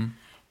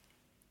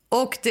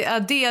 Och det är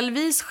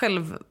delvis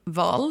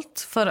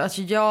självvalt för att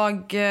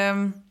jag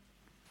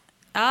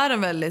är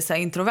en väldigt så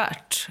här,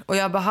 introvert. Och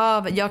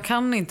jag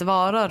kan inte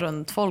vara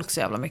runt folk så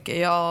jävla mycket.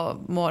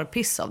 Jag mår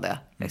piss av det.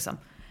 Liksom.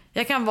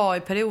 Jag kan vara i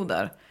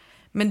perioder.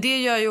 Men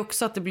det gör ju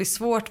också att det blir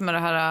svårt med det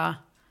här...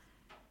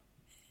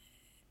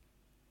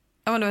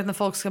 Ja, men du vet när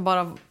folk ska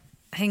bara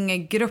hänga i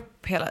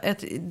grupp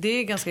det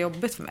är ganska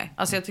jobbigt för mig.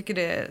 Alltså jag tycker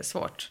det är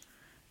svårt.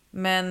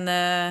 Men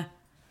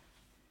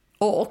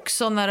och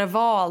också när det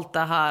var allt det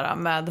här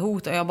med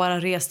hot och jag bara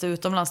reste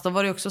utomlands, då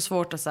var det också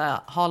svårt att så här,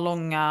 ha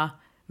långa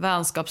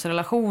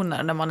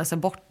vänskapsrelationer när man är så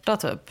borta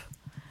typ.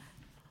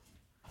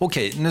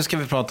 Okej, nu ska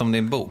vi prata om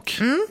din bok.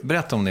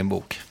 Berätta om din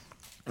bok.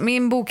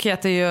 Min bok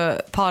heter ju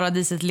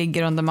Paradiset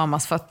ligger under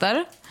mammas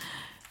fötter.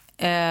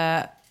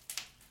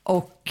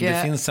 Och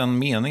det finns en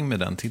mening med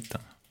den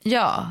titeln.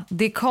 Ja,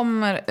 det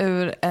kommer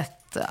ur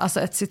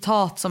ett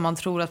citat som man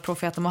tror att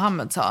profeten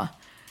Muhammed sa.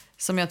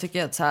 Som jag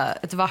tycker är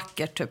ett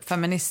vackert typ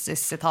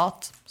feministiskt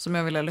citat som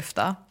jag ville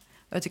lyfta.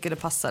 Och jag tycker det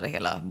passade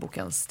hela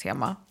bokens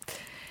tema.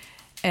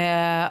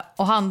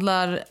 Och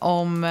handlar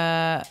om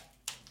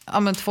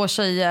två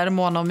tjejer,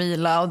 Mona och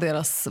Mila, och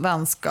deras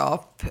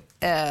vänskap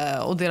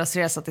och deras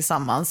resa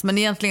tillsammans. Men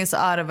egentligen så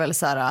är det väl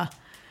så här,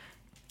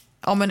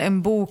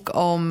 en bok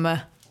om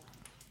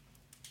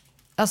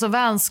alltså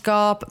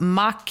vänskap,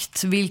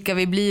 makt, vilka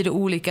vi blir i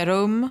olika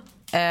rum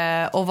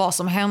och vad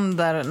som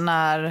händer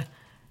när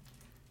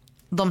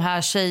de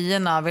här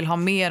tjejerna vill ha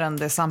mer än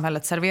det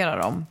samhället serverar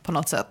dem på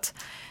något sätt.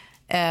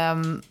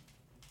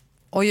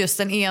 Och just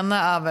den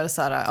ena är väl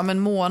så här,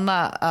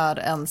 Mona är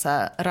en så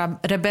här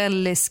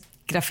rebellisk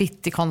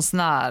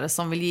graffitikonstnär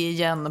som vill ge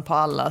igen på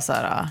alla så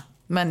här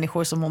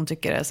människor som hon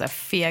tycker är så här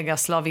fega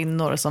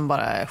slavinnor som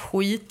bara är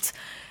skit.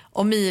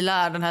 Och Mila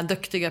är den här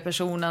duktiga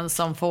personen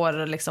som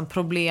får liksom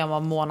problem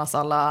av Monas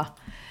alla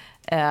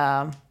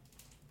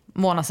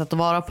Monas sätt att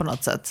vara på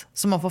något sätt.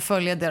 Så man får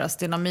följa deras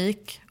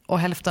dynamik. Och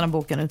hälften av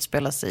boken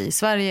utspelar sig i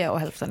Sverige och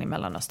hälften i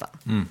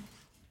Mellanöstern.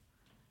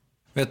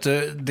 Vet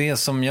du, det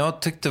som jag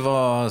tyckte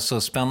var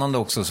så spännande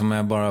också, som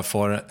jag bara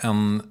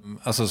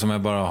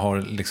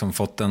har liksom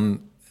fått en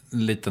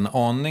liten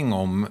aning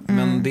om,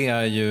 men det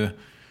är ju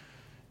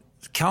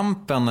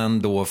kampen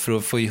ändå för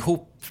att få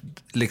ihop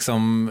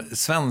liksom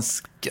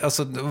svensk,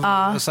 alltså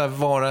så här,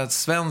 vara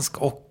svensk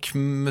och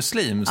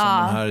muslim som de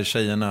här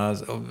tjejerna,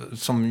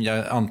 som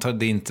jag antar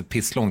det är inte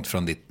pisslångt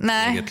från ditt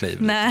eget liv.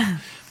 Nej.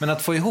 Men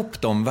att få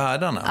ihop de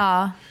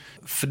världarna.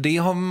 För det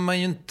har man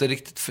ju inte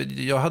riktigt,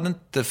 för jag hade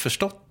inte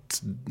förstått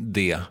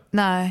det.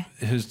 Nej.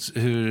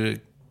 Hur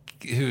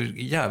hur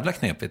jävla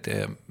knepigt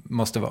det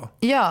måste vara.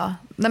 Ja,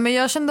 nej, men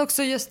jag kände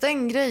också just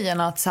den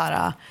grejen att så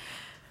här,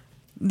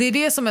 det är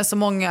det som är så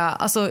många,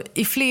 alltså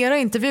i flera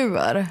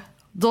intervjuer,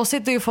 då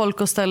sitter ju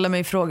folk och ställer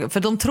mig frågor, för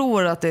de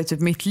tror att det är typ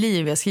mitt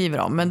liv jag skriver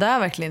om, men det är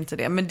verkligen inte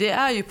det. Men det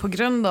är ju på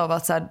grund av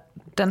att så här,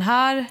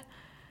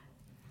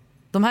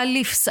 de här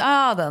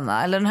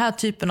livsödena eller den här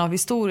typen av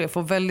historia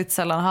får väldigt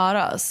sällan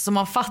höras. Så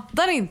man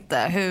fattar inte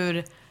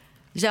hur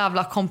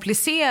jävla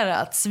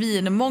komplicerat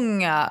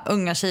svinmånga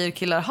unga tjejer och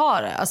killar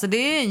har det. Alltså det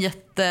är en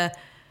jätte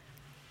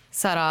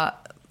så här,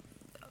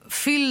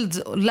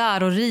 fylld och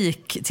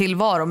lärorik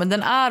tillvaro, men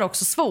den är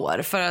också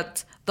svår för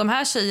att de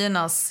här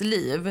tjejernas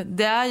liv,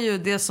 det är ju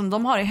det som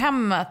de har i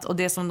hemmet och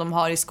det som de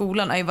har i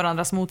skolan är ju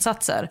varandras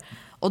motsatser.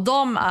 Och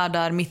de är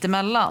där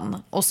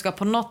mittemellan och ska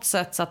på något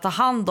sätt så att ta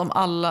hand om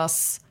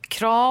allas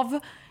krav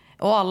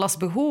och allas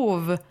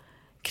behov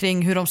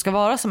kring hur de ska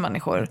vara som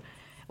människor.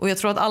 Och jag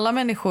tror att alla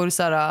människor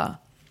så här,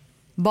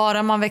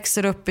 bara man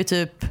växer upp i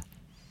typ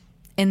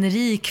en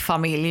rik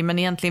familj men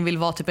egentligen vill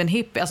vara typ en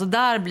hippie, alltså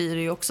där blir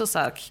det ju också så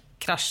här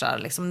kraschar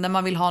liksom, när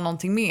man vill ha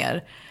någonting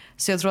mer.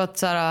 Så jag tror att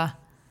så här,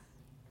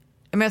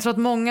 men jag tror att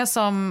många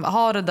som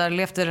har det där,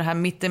 levt i det här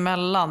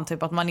mittemellan,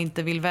 typ att man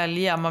inte vill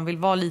välja, man vill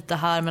vara lite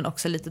här men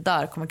också lite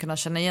där, kommer kunna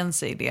känna igen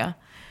sig i det.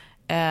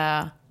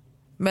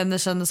 Men det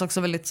kändes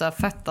också väldigt så här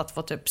fett att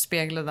få typ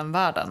spegla den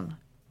världen.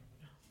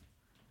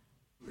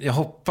 Jag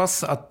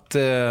hoppas att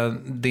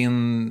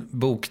din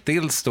bok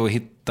dels då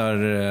hittar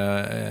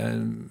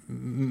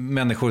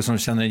människor som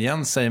känner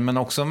igen sig, men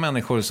också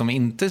människor som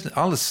inte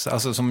alls,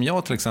 alltså som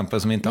jag till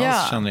exempel, som inte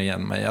alls känner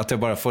igen mig. Att jag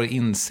bara får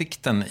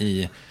insikten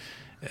i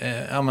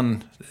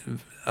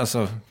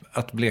alltså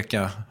att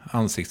bleka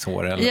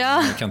ansiktshår eller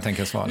vad det kan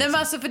tänkas vara. Nej, men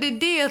alltså för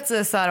det är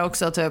det så här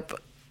också typ.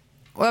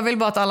 Och jag vill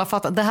bara att alla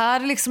fattar, det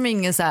här är liksom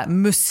ingen så här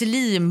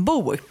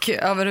muslimbok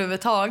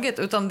överhuvudtaget,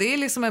 utan det är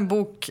liksom en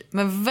bok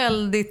med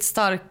väldigt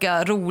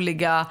starka,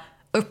 roliga,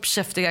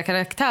 uppkäftiga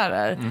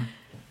karaktärer.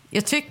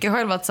 Jag tycker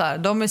själv att så här,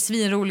 de är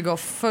svinroliga att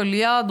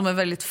följa, de är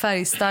väldigt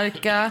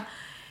färgstarka.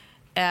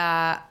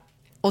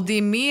 Och det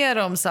är mer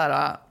om så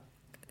här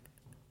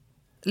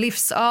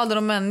livsöden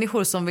och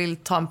människor som vill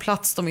ta en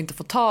plats de inte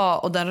får ta,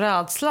 och den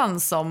rädslan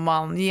som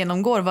man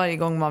genomgår varje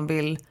gång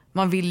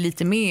man vill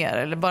lite mer,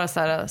 eller bara så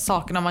här,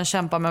 sakerna man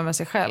kämpar med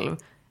sig själv.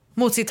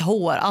 Mot sitt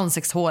hår,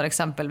 ansiktshår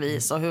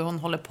exempelvis, och hur hon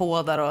håller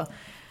på där och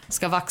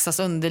ska vaxas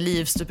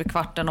underliv stup i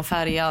kvarten och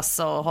färgas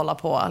och hålla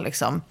på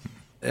liksom.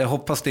 Jag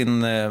hoppas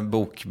din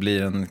bok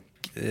blir en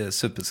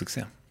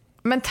supersuccé.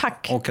 Men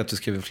tack. Och att du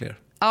skriver fler.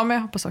 Ja, men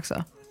jag hoppas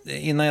också.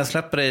 Innan jag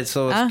släpper dig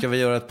så ska vi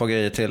göra ett par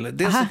grejer till.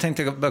 Dels så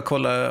tänkte jag bara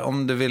kolla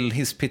om du vill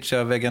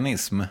hisspitcha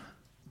veganism.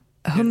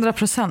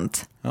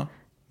 100%. Ja,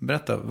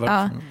 berätta varför.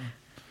 Ja.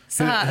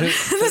 Så här,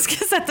 nu ska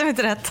jag sätta mig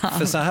till rätta.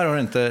 För så här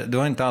har du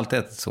har inte alltid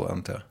ätit så,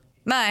 antar jag.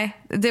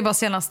 Nej, det är bara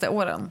senaste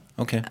åren.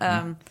 Okej.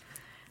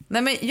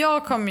 Nej, men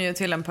jag kom ju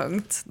till en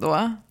punkt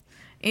då.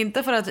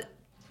 Inte för att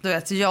du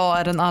vet, jag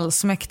är den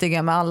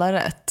allsmäktiga med alla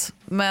rätt.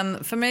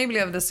 Men för mig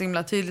blev det så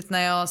himla tydligt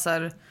när jag så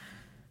här,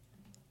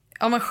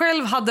 man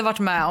själv hade varit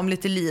med om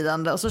lite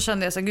lidande. Och så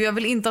kände jag så här, gud, jag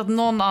vill inte att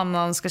någon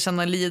annan ska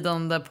känna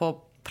lidande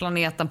på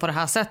planeten på det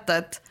här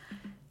sättet.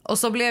 Och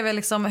så blev jag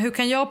liksom, hur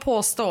kan jag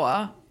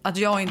påstå att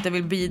jag inte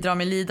vill bidra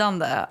med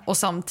lidande och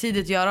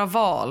samtidigt göra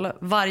val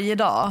varje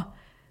dag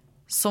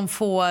som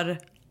får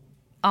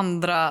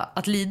andra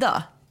att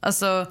lida?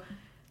 Alltså,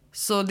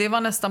 så det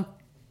var nästan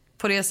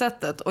på det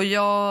sättet. Och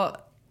jag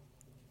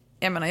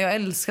menar, jag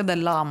älskade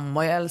lamm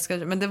och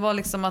men det var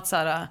liksom att så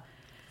här,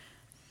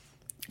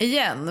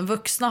 igen,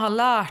 vuxna har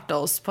lärt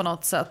oss på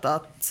något sätt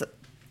att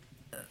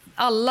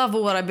alla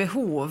våra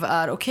behov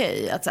är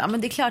okej. Att säga,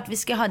 men det är klart vi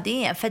ska ha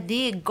det för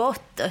det är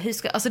gott.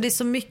 Och alltså det är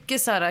så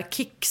mycket så här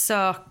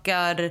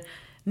kicksökar,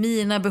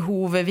 mina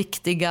behov är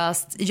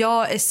viktigast,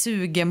 jag är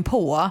sugen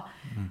på.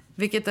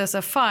 Vilket är så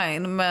här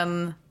fine,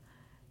 men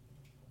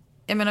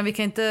jag menar,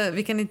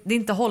 det är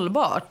inte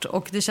hållbart.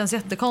 Och det känns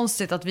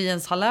jättekonstigt att vi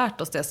ens har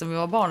lärt oss det som vi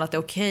var barn, att det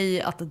är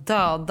okej att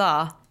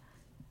döda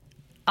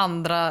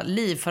andra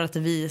liv för att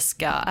vi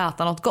ska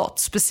äta något gott.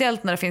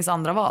 Speciellt när det finns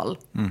andra val.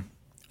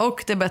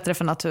 Och det är bättre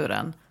för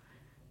naturen.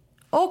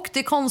 Och det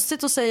är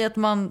konstigt att säga att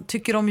man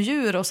tycker om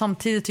djur och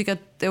samtidigt tycker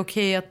att det är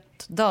okej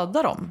att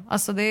döda dem.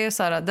 Alltså det är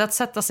så här, det är att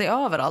sätta sig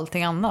över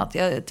allting annat.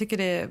 Jag tycker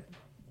det är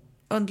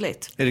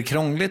undligt. Är det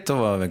krångligt att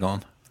vara vegan?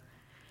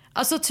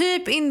 Alltså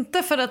typ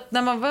inte, för att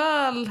när man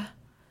väl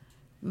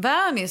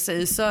vänjer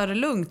sig så är det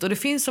lugnt. Och det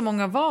finns så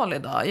många val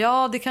idag.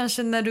 Ja, det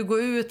kanske när du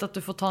går ut att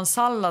du får ta en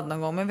sallad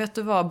någon gång. Men vet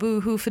du vad,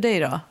 boohoo för dig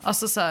då?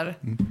 Alltså så här,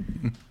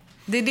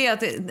 det är det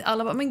att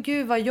alla bara, men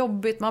gud vad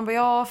jobbigt. Man bara,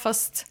 ja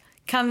fast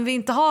kan vi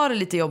inte ha det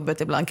lite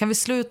jobbigt ibland? Kan vi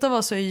sluta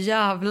vara så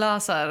jävla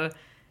så här,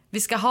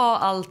 vi ska ha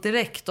allt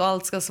direkt och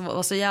allt ska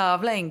vara så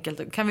jävla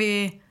enkelt. Kan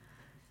vi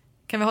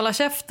hålla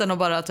käften och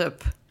bara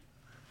typ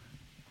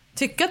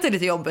tycka att det är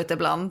lite jobbigt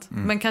ibland,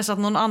 men kanske att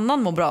någon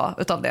annan mår bra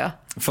utav det.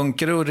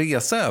 Funkar det att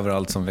resa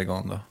överallt som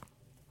vegan då?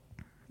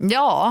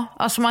 Ja,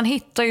 alltså man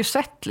hittar ju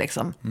sätt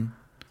liksom.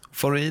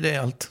 Får du i dig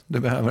allt du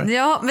behöver?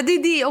 Ja, men det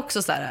är det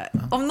också så här.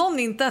 Om någon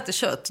inte äter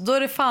kött, då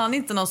är det fan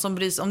inte någon som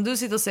bryr sig. Om du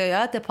sitter och säger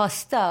jag äter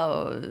pasta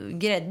och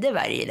grädde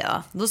varje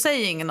dag, då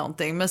säger ingen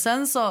någonting. Men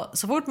sen så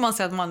fort man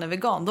säger att man är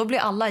vegan, då blir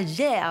alla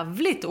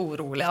jävligt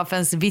oroliga för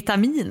ens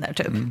vitaminer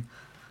typ.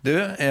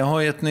 Du, jag har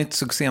ju ett nytt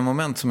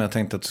succémoment som jag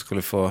tänkte att du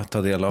skulle få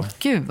ta del av.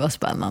 Gud vad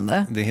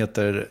spännande. Det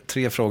heter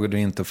 3 frågor du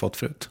inte fått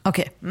förut.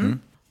 Okej.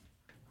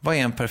 Vad är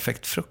en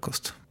perfekt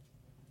frukost?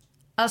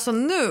 Alltså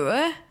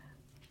nu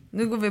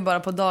går vi bara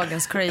på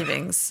dagens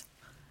cravings.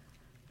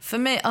 För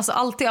mig, alltså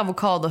alltid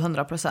avokado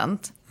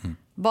 100%.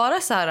 Bara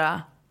så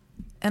här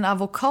en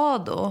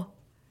avokado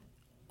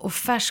och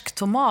färsk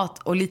tomat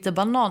och lite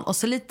banan och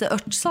så lite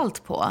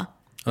örtsalt på.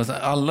 Alltså,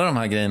 alla de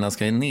här grejerna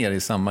ska ju ner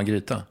i samma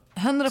gryta.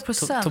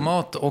 100%.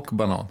 Tomat och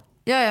banan.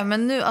 Ja,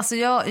 men nu, alltså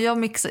jag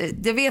mixar,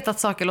 jag vet att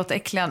saker låter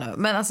äckliga nu,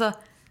 men alltså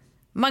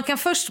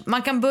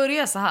man kan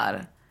börja så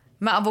här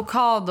med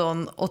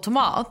avokadon och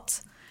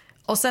tomat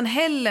och sen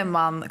häller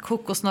man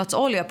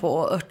kokosnötsolja på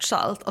och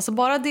örtsalt. Alltså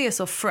bara det är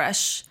så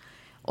fresh.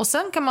 Och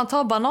sen kan man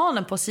ta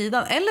bananen på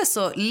sidan, eller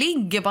så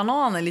ligger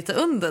bananen lite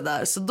under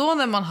där. Så då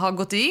när man har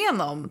gått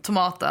igenom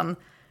tomaten,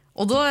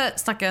 och då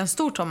snackar jag en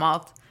stor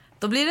tomat,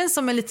 då blir det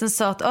som en liten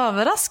söt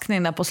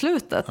överraskning där på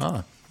slutet.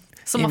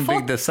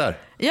 Inbyggd dessert.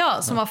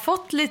 Ja, som har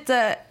fått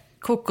lite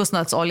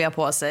kokosnötsolja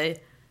på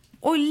sig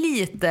och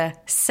lite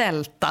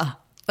sälta.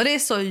 Och det är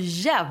så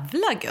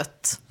jävla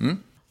gött.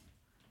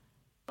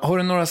 Har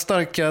du några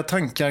starka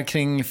tankar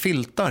kring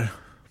filtar?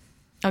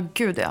 Ja,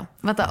 gud ja.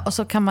 Vänta, och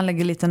så kan man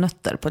lägga lite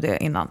nötter på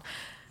det innan.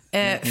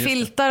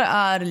 Filtar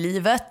är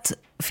livet.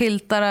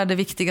 Filtar är det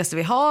viktigaste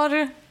vi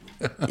har.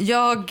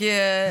 Jag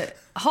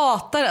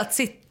hatar att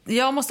sitta...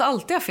 Jag måste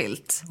alltid ha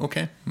filt.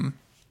 Okej.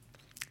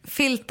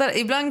 Filtar,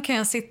 ibland kan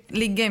jag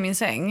ligga i min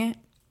säng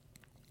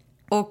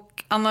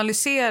och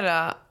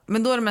analysera,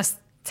 men då är det mest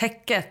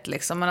täcket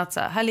liksom, men att så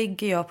här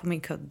ligger jag på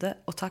min kudde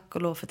och tack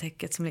och lov för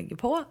täcket som ligger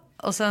på,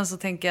 och sen så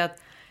tänker jag att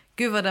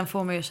gud vad den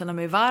får mig att känna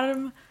mig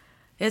varm.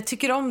 Jag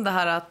tycker om det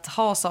här att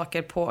ha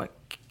saker på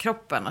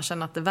kroppen och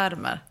känna att det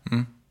värmer.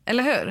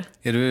 Eller hur?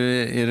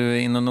 Är du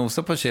inne och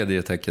nosar på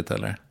kedjetäcket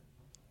eller?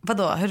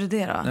 Vadå, hur är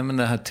det då? Nej, men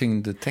det här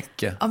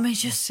tyngdtäcket. Ja, men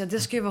just det, det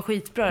ska ju vara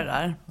skitbra det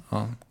där.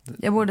 Ja.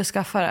 Jag borde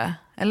skaffa det,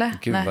 eller?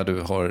 Gud Nej. vad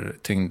du har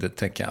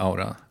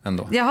tyngdtäcke-aura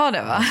ändå. Jag har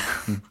det, va?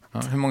 Ja,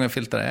 hur många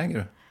filtar äger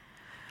du?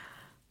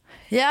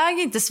 Jag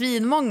äger inte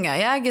svinmånga,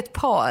 jag äger ett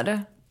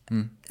par.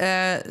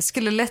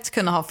 Skulle lätt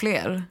kunna ha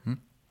fler. Okay.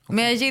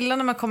 Men jag gillar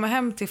när man kommer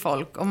hem till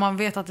folk och man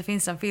vet att det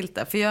finns en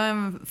filter. För jag är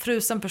en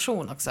frusen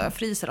person också, jag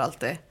fryser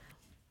alltid.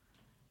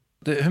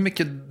 Hur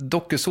mycket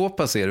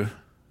dokusåpa ser du?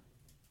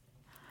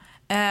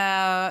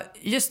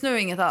 Just nu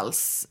inget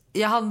alls.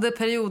 Jag hade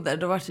perioder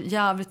då det var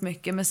jävligt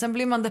mycket, men sen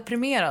blir man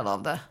deprimerad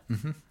av det.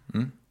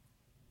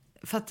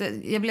 För att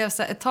jag blev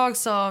så ett tag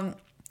så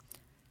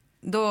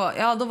då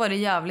var det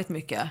jävligt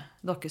mycket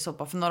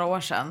dokusåpa för några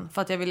år sedan,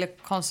 för att jag ville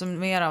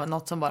konsumera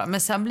något som bara,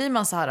 men sen blir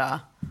man så här,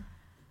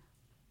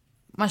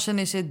 man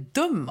känner sig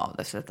dum av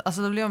det.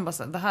 Alltså då blir man bara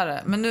så här, det här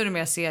är, men nu är det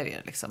mer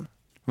serier liksom.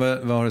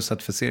 Vad har du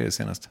sett för serier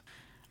senast?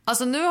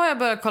 Alltså nu har jag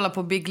börjat kolla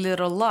på Big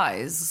Little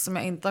Lies som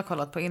jag inte har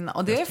kollat på innan.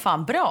 Och det är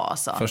fan bra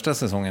alltså. Första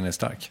säsongen är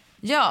stark.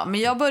 Ja, men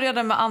jag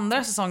började med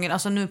andra säsongen,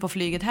 alltså nu på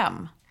flyget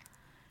hem.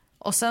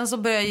 Och sen så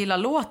började jag gilla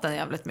låten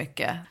jävligt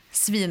mycket.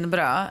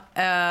 Svinbra.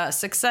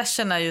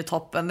 Succession är ju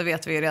toppen, det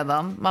vet vi ju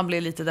redan. Man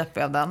blir lite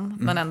deppig av den,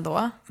 men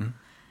ändå.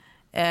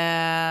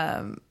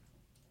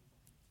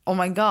 Oh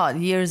my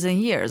god, Years and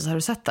Years, har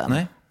du sett den?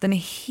 Nej. Den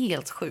är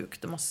helt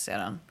sjuk, du måste se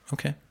den.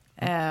 Okej.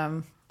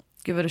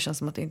 Gud vad det känns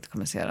som att du inte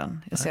kommer se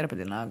den. Jag ser det på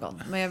dina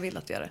ögon, men jag vill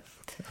att du gör det.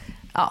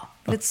 Ja,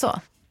 lite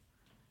så.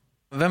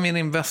 Vem är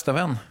din bästa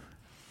vän?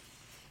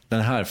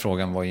 Den här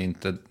frågan var ju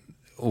inte...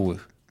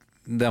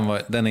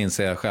 Den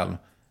inser jag själv.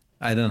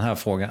 Nej, den här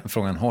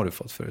frågan har du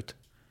fått förut.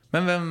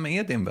 Men vem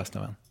är din bästa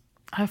vän?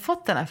 Har jag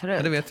fått den här förut?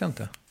 Ja, det vet jag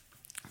inte.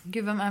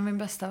 Gud, vem är min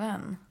bästa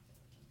vän?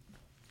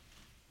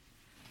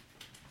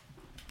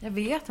 Jag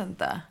vet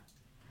inte.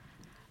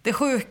 Det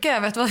sjuka,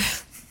 jag vet vad...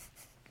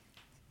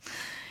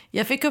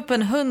 Jag fick upp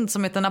en hund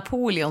som heter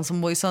Napoleon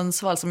som bor i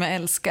Sundsvall som jag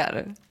älskar.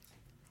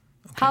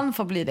 Okay. Han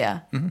får bli det.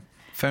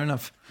 Fair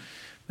enough.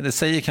 Men det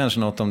säger kanske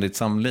något om ditt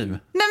samliv. Nej,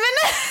 men...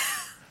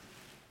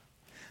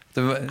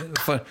 Du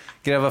får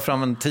gräva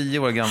fram en 10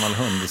 år gammal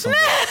hund som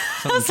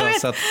du har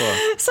sett på...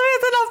 Som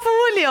heter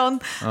Napoleon.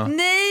 Ja.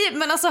 Nej,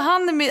 men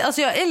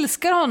alltså jag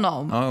älskar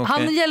honom. Ja, okay.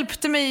 Han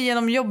hjälpte mig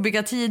genom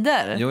jobbiga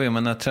tider. Jo,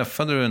 men när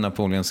träffade du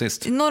Napoleon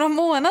sist? Några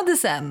månader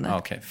sedan. Ja,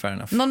 okej, fair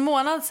enough. Någon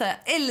månad sedan.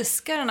 Jag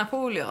älskar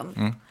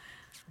Napoleon.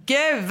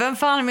 Gud, vem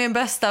fan är min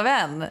bästa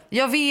vän?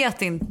 Jag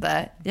vet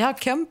inte. Jag har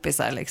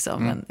kompisar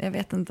liksom, men jag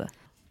vet inte.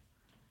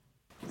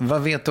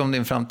 Vad vet du om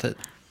din framtid?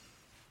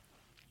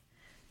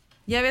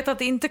 Jag vet att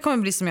det inte kommer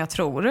bli som jag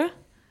tror.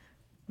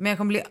 Men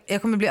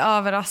jag kommer bli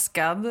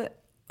överraskad.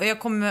 Och jag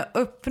kommer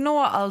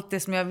uppnå allt det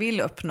som jag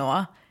vill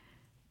uppnå.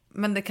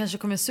 Men det kanske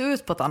kommer se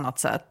ut på ett annat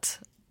sätt.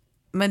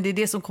 Men det är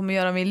det som kommer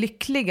göra mig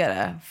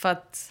lyckligare. För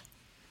att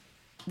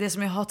det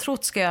som jag har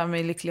trott ska göra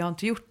mig lycklig har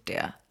inte gjort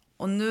det.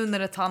 Och nu när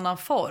det tar annan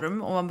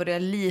form och man börjar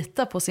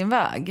lita på sin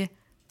väg,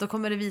 då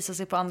kommer det visa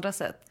sig på andra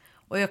sätt.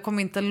 Och jag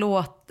kommer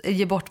inte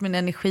ge bort min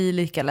energi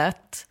lika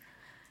lätt.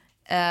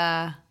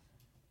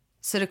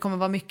 Så det kommer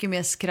vara mycket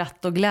mer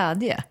skratt och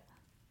glädje.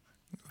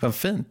 Vad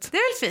fint. Det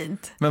är väl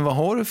fint. Men vad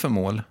har du för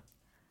mål?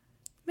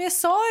 Men jag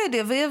sa ju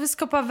det. Jag vill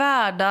skapa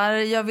världar.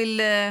 Jag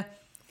vill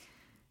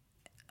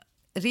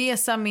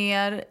resa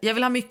mer. Jag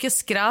vill ha mycket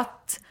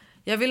skratt.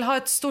 Jag vill ha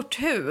ett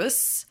stort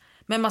hus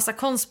med massa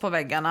konst på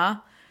väggarna.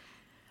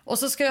 Och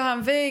så ska jag ha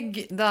en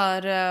vägg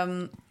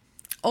där...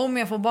 om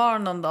jag får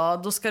barn någon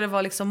dag, då ska det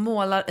vara liksom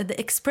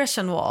the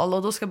expression wall.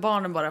 Och då ska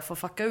barnen bara få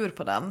fucka ur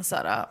på den.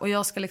 Såhär. Och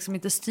jag ska liksom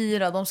inte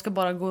styra, de ska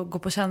bara gå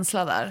på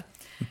känsla där.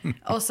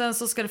 Och sen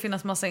så ska det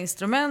finnas massa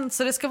instrument.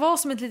 Så det ska vara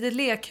som ett litet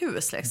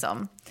lekhus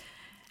liksom.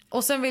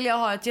 Och sen vill jag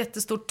ha ett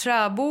jättestort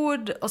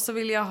träbord. Och så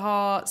vill jag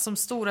ha som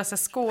stora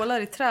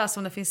skålar i trä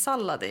som det finns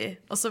sallad i.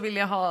 Och så vill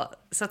jag ha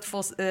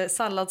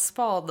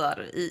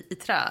salladsspadar i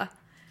trä.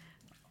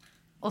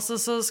 Och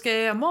så ska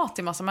jag göra mat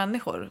till massa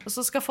människor. Och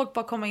så ska folk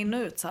bara komma in och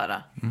ut så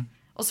här.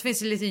 Och så finns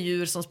det lite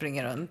djur som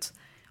springer runt.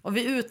 Och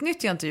vi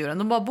utnyttjar inte djuren,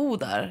 de bara bor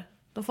där.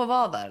 De får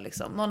vara där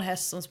liksom. Någon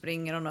häst som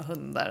springer och några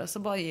hundar. Så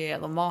bara ger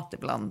jag dem mat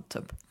ibland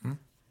typ.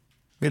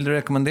 Vill du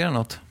rekommendera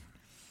något?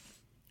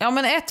 Ja,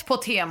 men ett på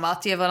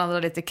temat, ge varandra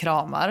lite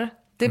kramar.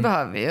 Det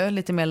behöver vi ju,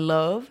 lite mer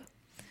love.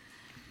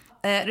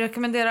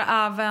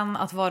 Rekommenderar även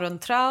att vara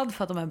runt träd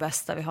för att de är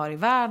bästa vi har i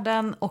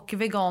världen. Och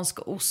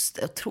vegansk ost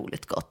är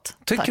otroligt gott.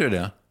 Tycker du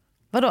det?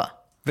 Vadå?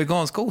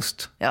 Vegansk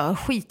ost? Ja,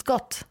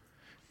 skitgott.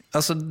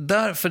 Alltså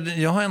för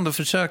jag har ändå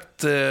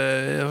försökt,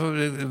 jag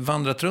har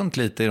vandrat runt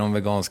lite i de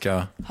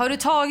veganska... Har du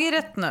tagit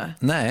rätt nu?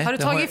 Nej, har du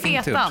tagit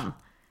fetan?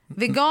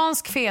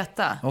 Vegansk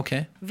feta.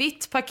 Okej.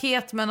 Vitt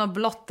paket med något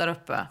blått där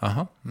uppe.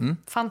 Aha.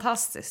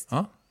 Fantastiskt.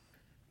 Ja.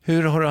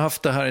 Hur har du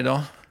haft det här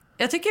idag?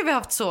 Jag tycker vi har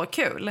haft så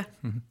kul.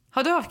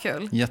 Har du haft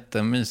kul?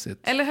 Jättemysigt.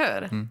 Eller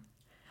hur?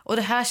 Och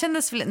det här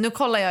kändes... Nu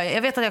kollar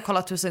jag vet att jag har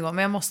kollat 1000 gånger,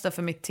 men jag måste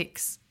för mitt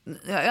tics.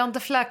 Jag har inte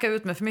fläkat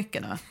ut mig för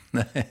mycket nu.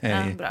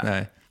 Nej, bra.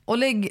 nej. Och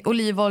lägg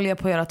olivolja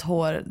på ert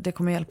hår. Det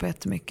kommer hjälpa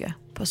jättemycket.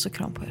 Puss och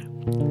kram på er.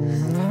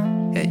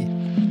 Hej.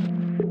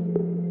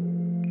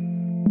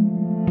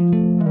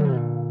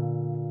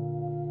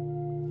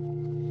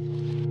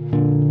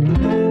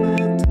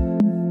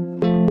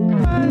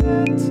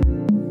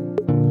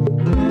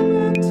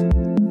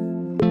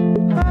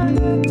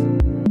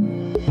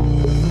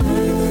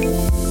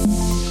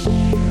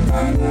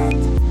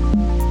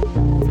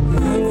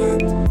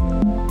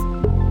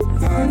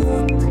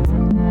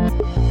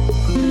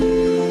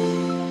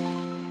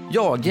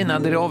 Ja, Gina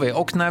Dirawi.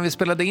 Och när vi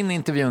spelade in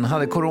intervjun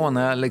hade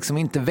corona liksom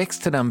inte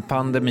växt till den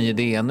pandemi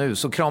det är nu.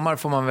 Så kramar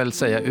får man väl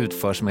säga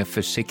utförs med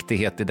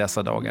försiktighet i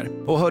dessa dagar.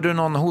 Och hörde du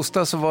någon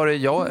hosta så var det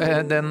jag.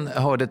 Den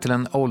hörde till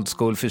en old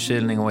school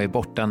förkylning och är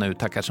borta nu,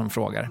 tackar som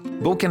frågar.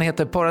 Boken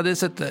heter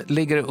Paradiset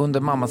ligger under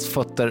mammas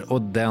fötter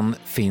och den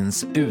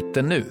finns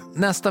ute nu.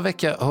 Nästa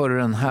vecka hör du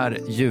den här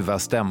ljuva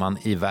stämman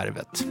i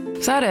Värvet.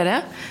 Så här är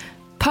det.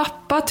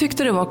 Pappa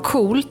tyckte det var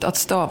coolt att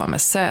stava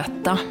med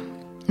Z.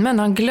 Men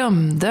han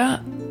glömde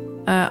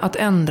att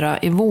ändra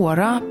i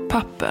våra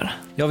papper.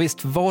 Ja,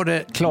 visst var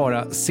det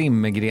Klara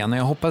Simmergren.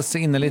 Jag hoppas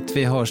innerligt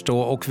vi hörs då.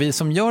 Och vi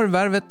som gör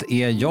Värvet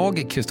är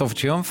jag, Kristoffer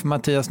Triumf,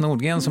 Mattias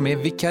Nordgren som är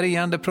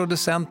vikarierande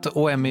producent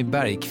och Emmy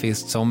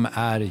Bergqvist som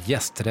är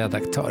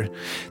gästredaktör.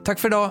 Tack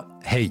för idag.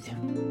 Hej!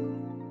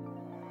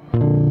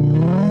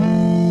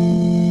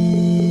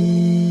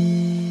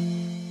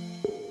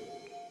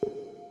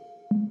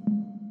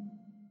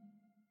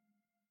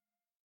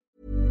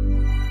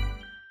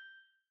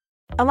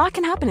 A lot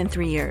can happen in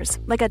 3 years,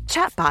 like a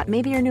chatbot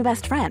may be your new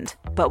best friend.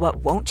 But what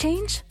won't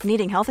change?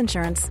 Needing health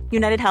insurance.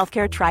 United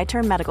Healthcare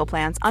Tri-Term Medical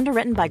Plans,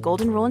 underwritten by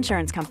Golden Rule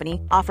Insurance Company,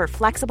 offer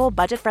flexible,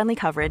 budget-friendly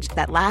coverage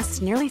that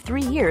lasts nearly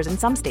 3 years in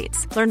some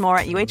states. Learn more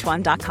at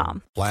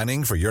uh1.com.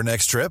 Planning for your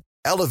next trip?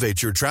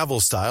 Elevate your travel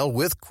style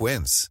with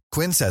Quince.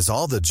 Quince has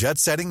all the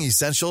jet-setting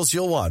essentials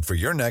you'll want for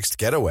your next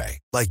getaway,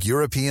 like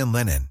European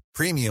linen,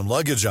 premium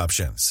luggage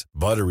options,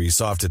 buttery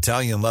soft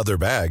Italian leather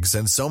bags,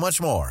 and so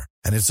much more.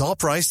 And it's all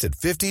priced at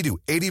 50 to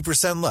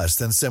 80% less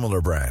than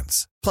similar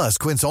brands. Plus,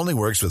 Quince only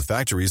works with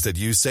factories that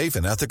use safe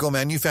and ethical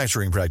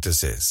manufacturing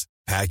practices.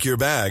 Pack your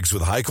bags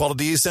with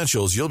high-quality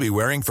essentials you'll be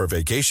wearing for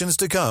vacations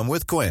to come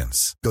with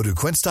Quince. Go to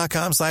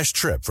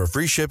quince.com/trip for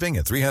free shipping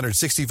and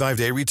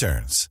 365-day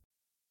returns.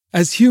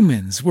 As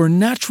humans, we're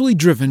naturally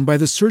driven by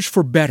the search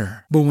for better.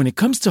 But when it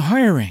comes to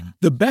hiring,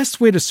 the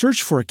best way to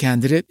search for a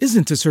candidate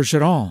isn't to search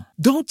at all.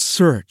 Don't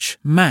search,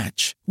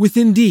 match with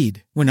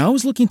Indeed. When I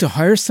was looking to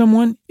hire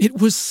someone,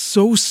 it was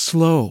so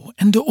slow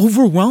and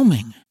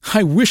overwhelming.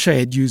 I wish I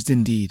had used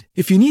Indeed.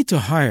 If you need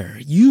to hire,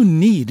 you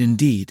need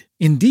Indeed.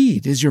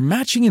 Indeed is your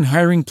matching and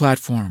hiring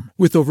platform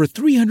with over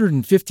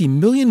 350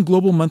 million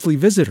global monthly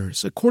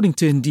visitors, according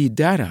to Indeed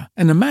data,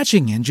 and a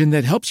matching engine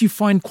that helps you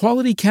find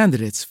quality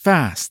candidates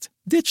fast.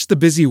 Ditch the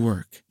busy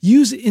work.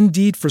 Use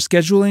Indeed for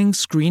scheduling,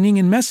 screening,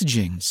 and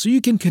messaging so you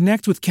can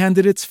connect with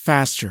candidates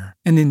faster.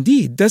 And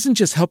Indeed doesn't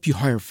just help you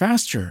hire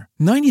faster.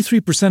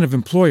 93% of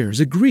employers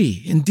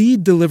agree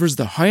Indeed delivers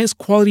the highest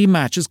quality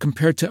matches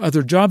compared to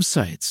other job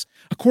sites,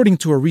 according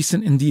to a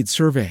recent Indeed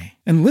survey.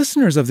 And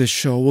listeners of this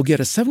show will get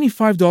a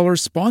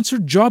 $75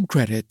 sponsored job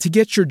credit to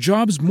get your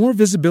jobs more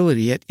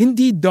visibility at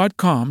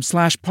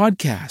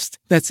Indeed.com/podcast.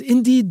 That's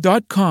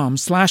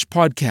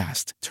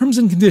Indeed.com/podcast. Terms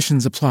and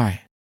conditions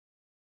apply.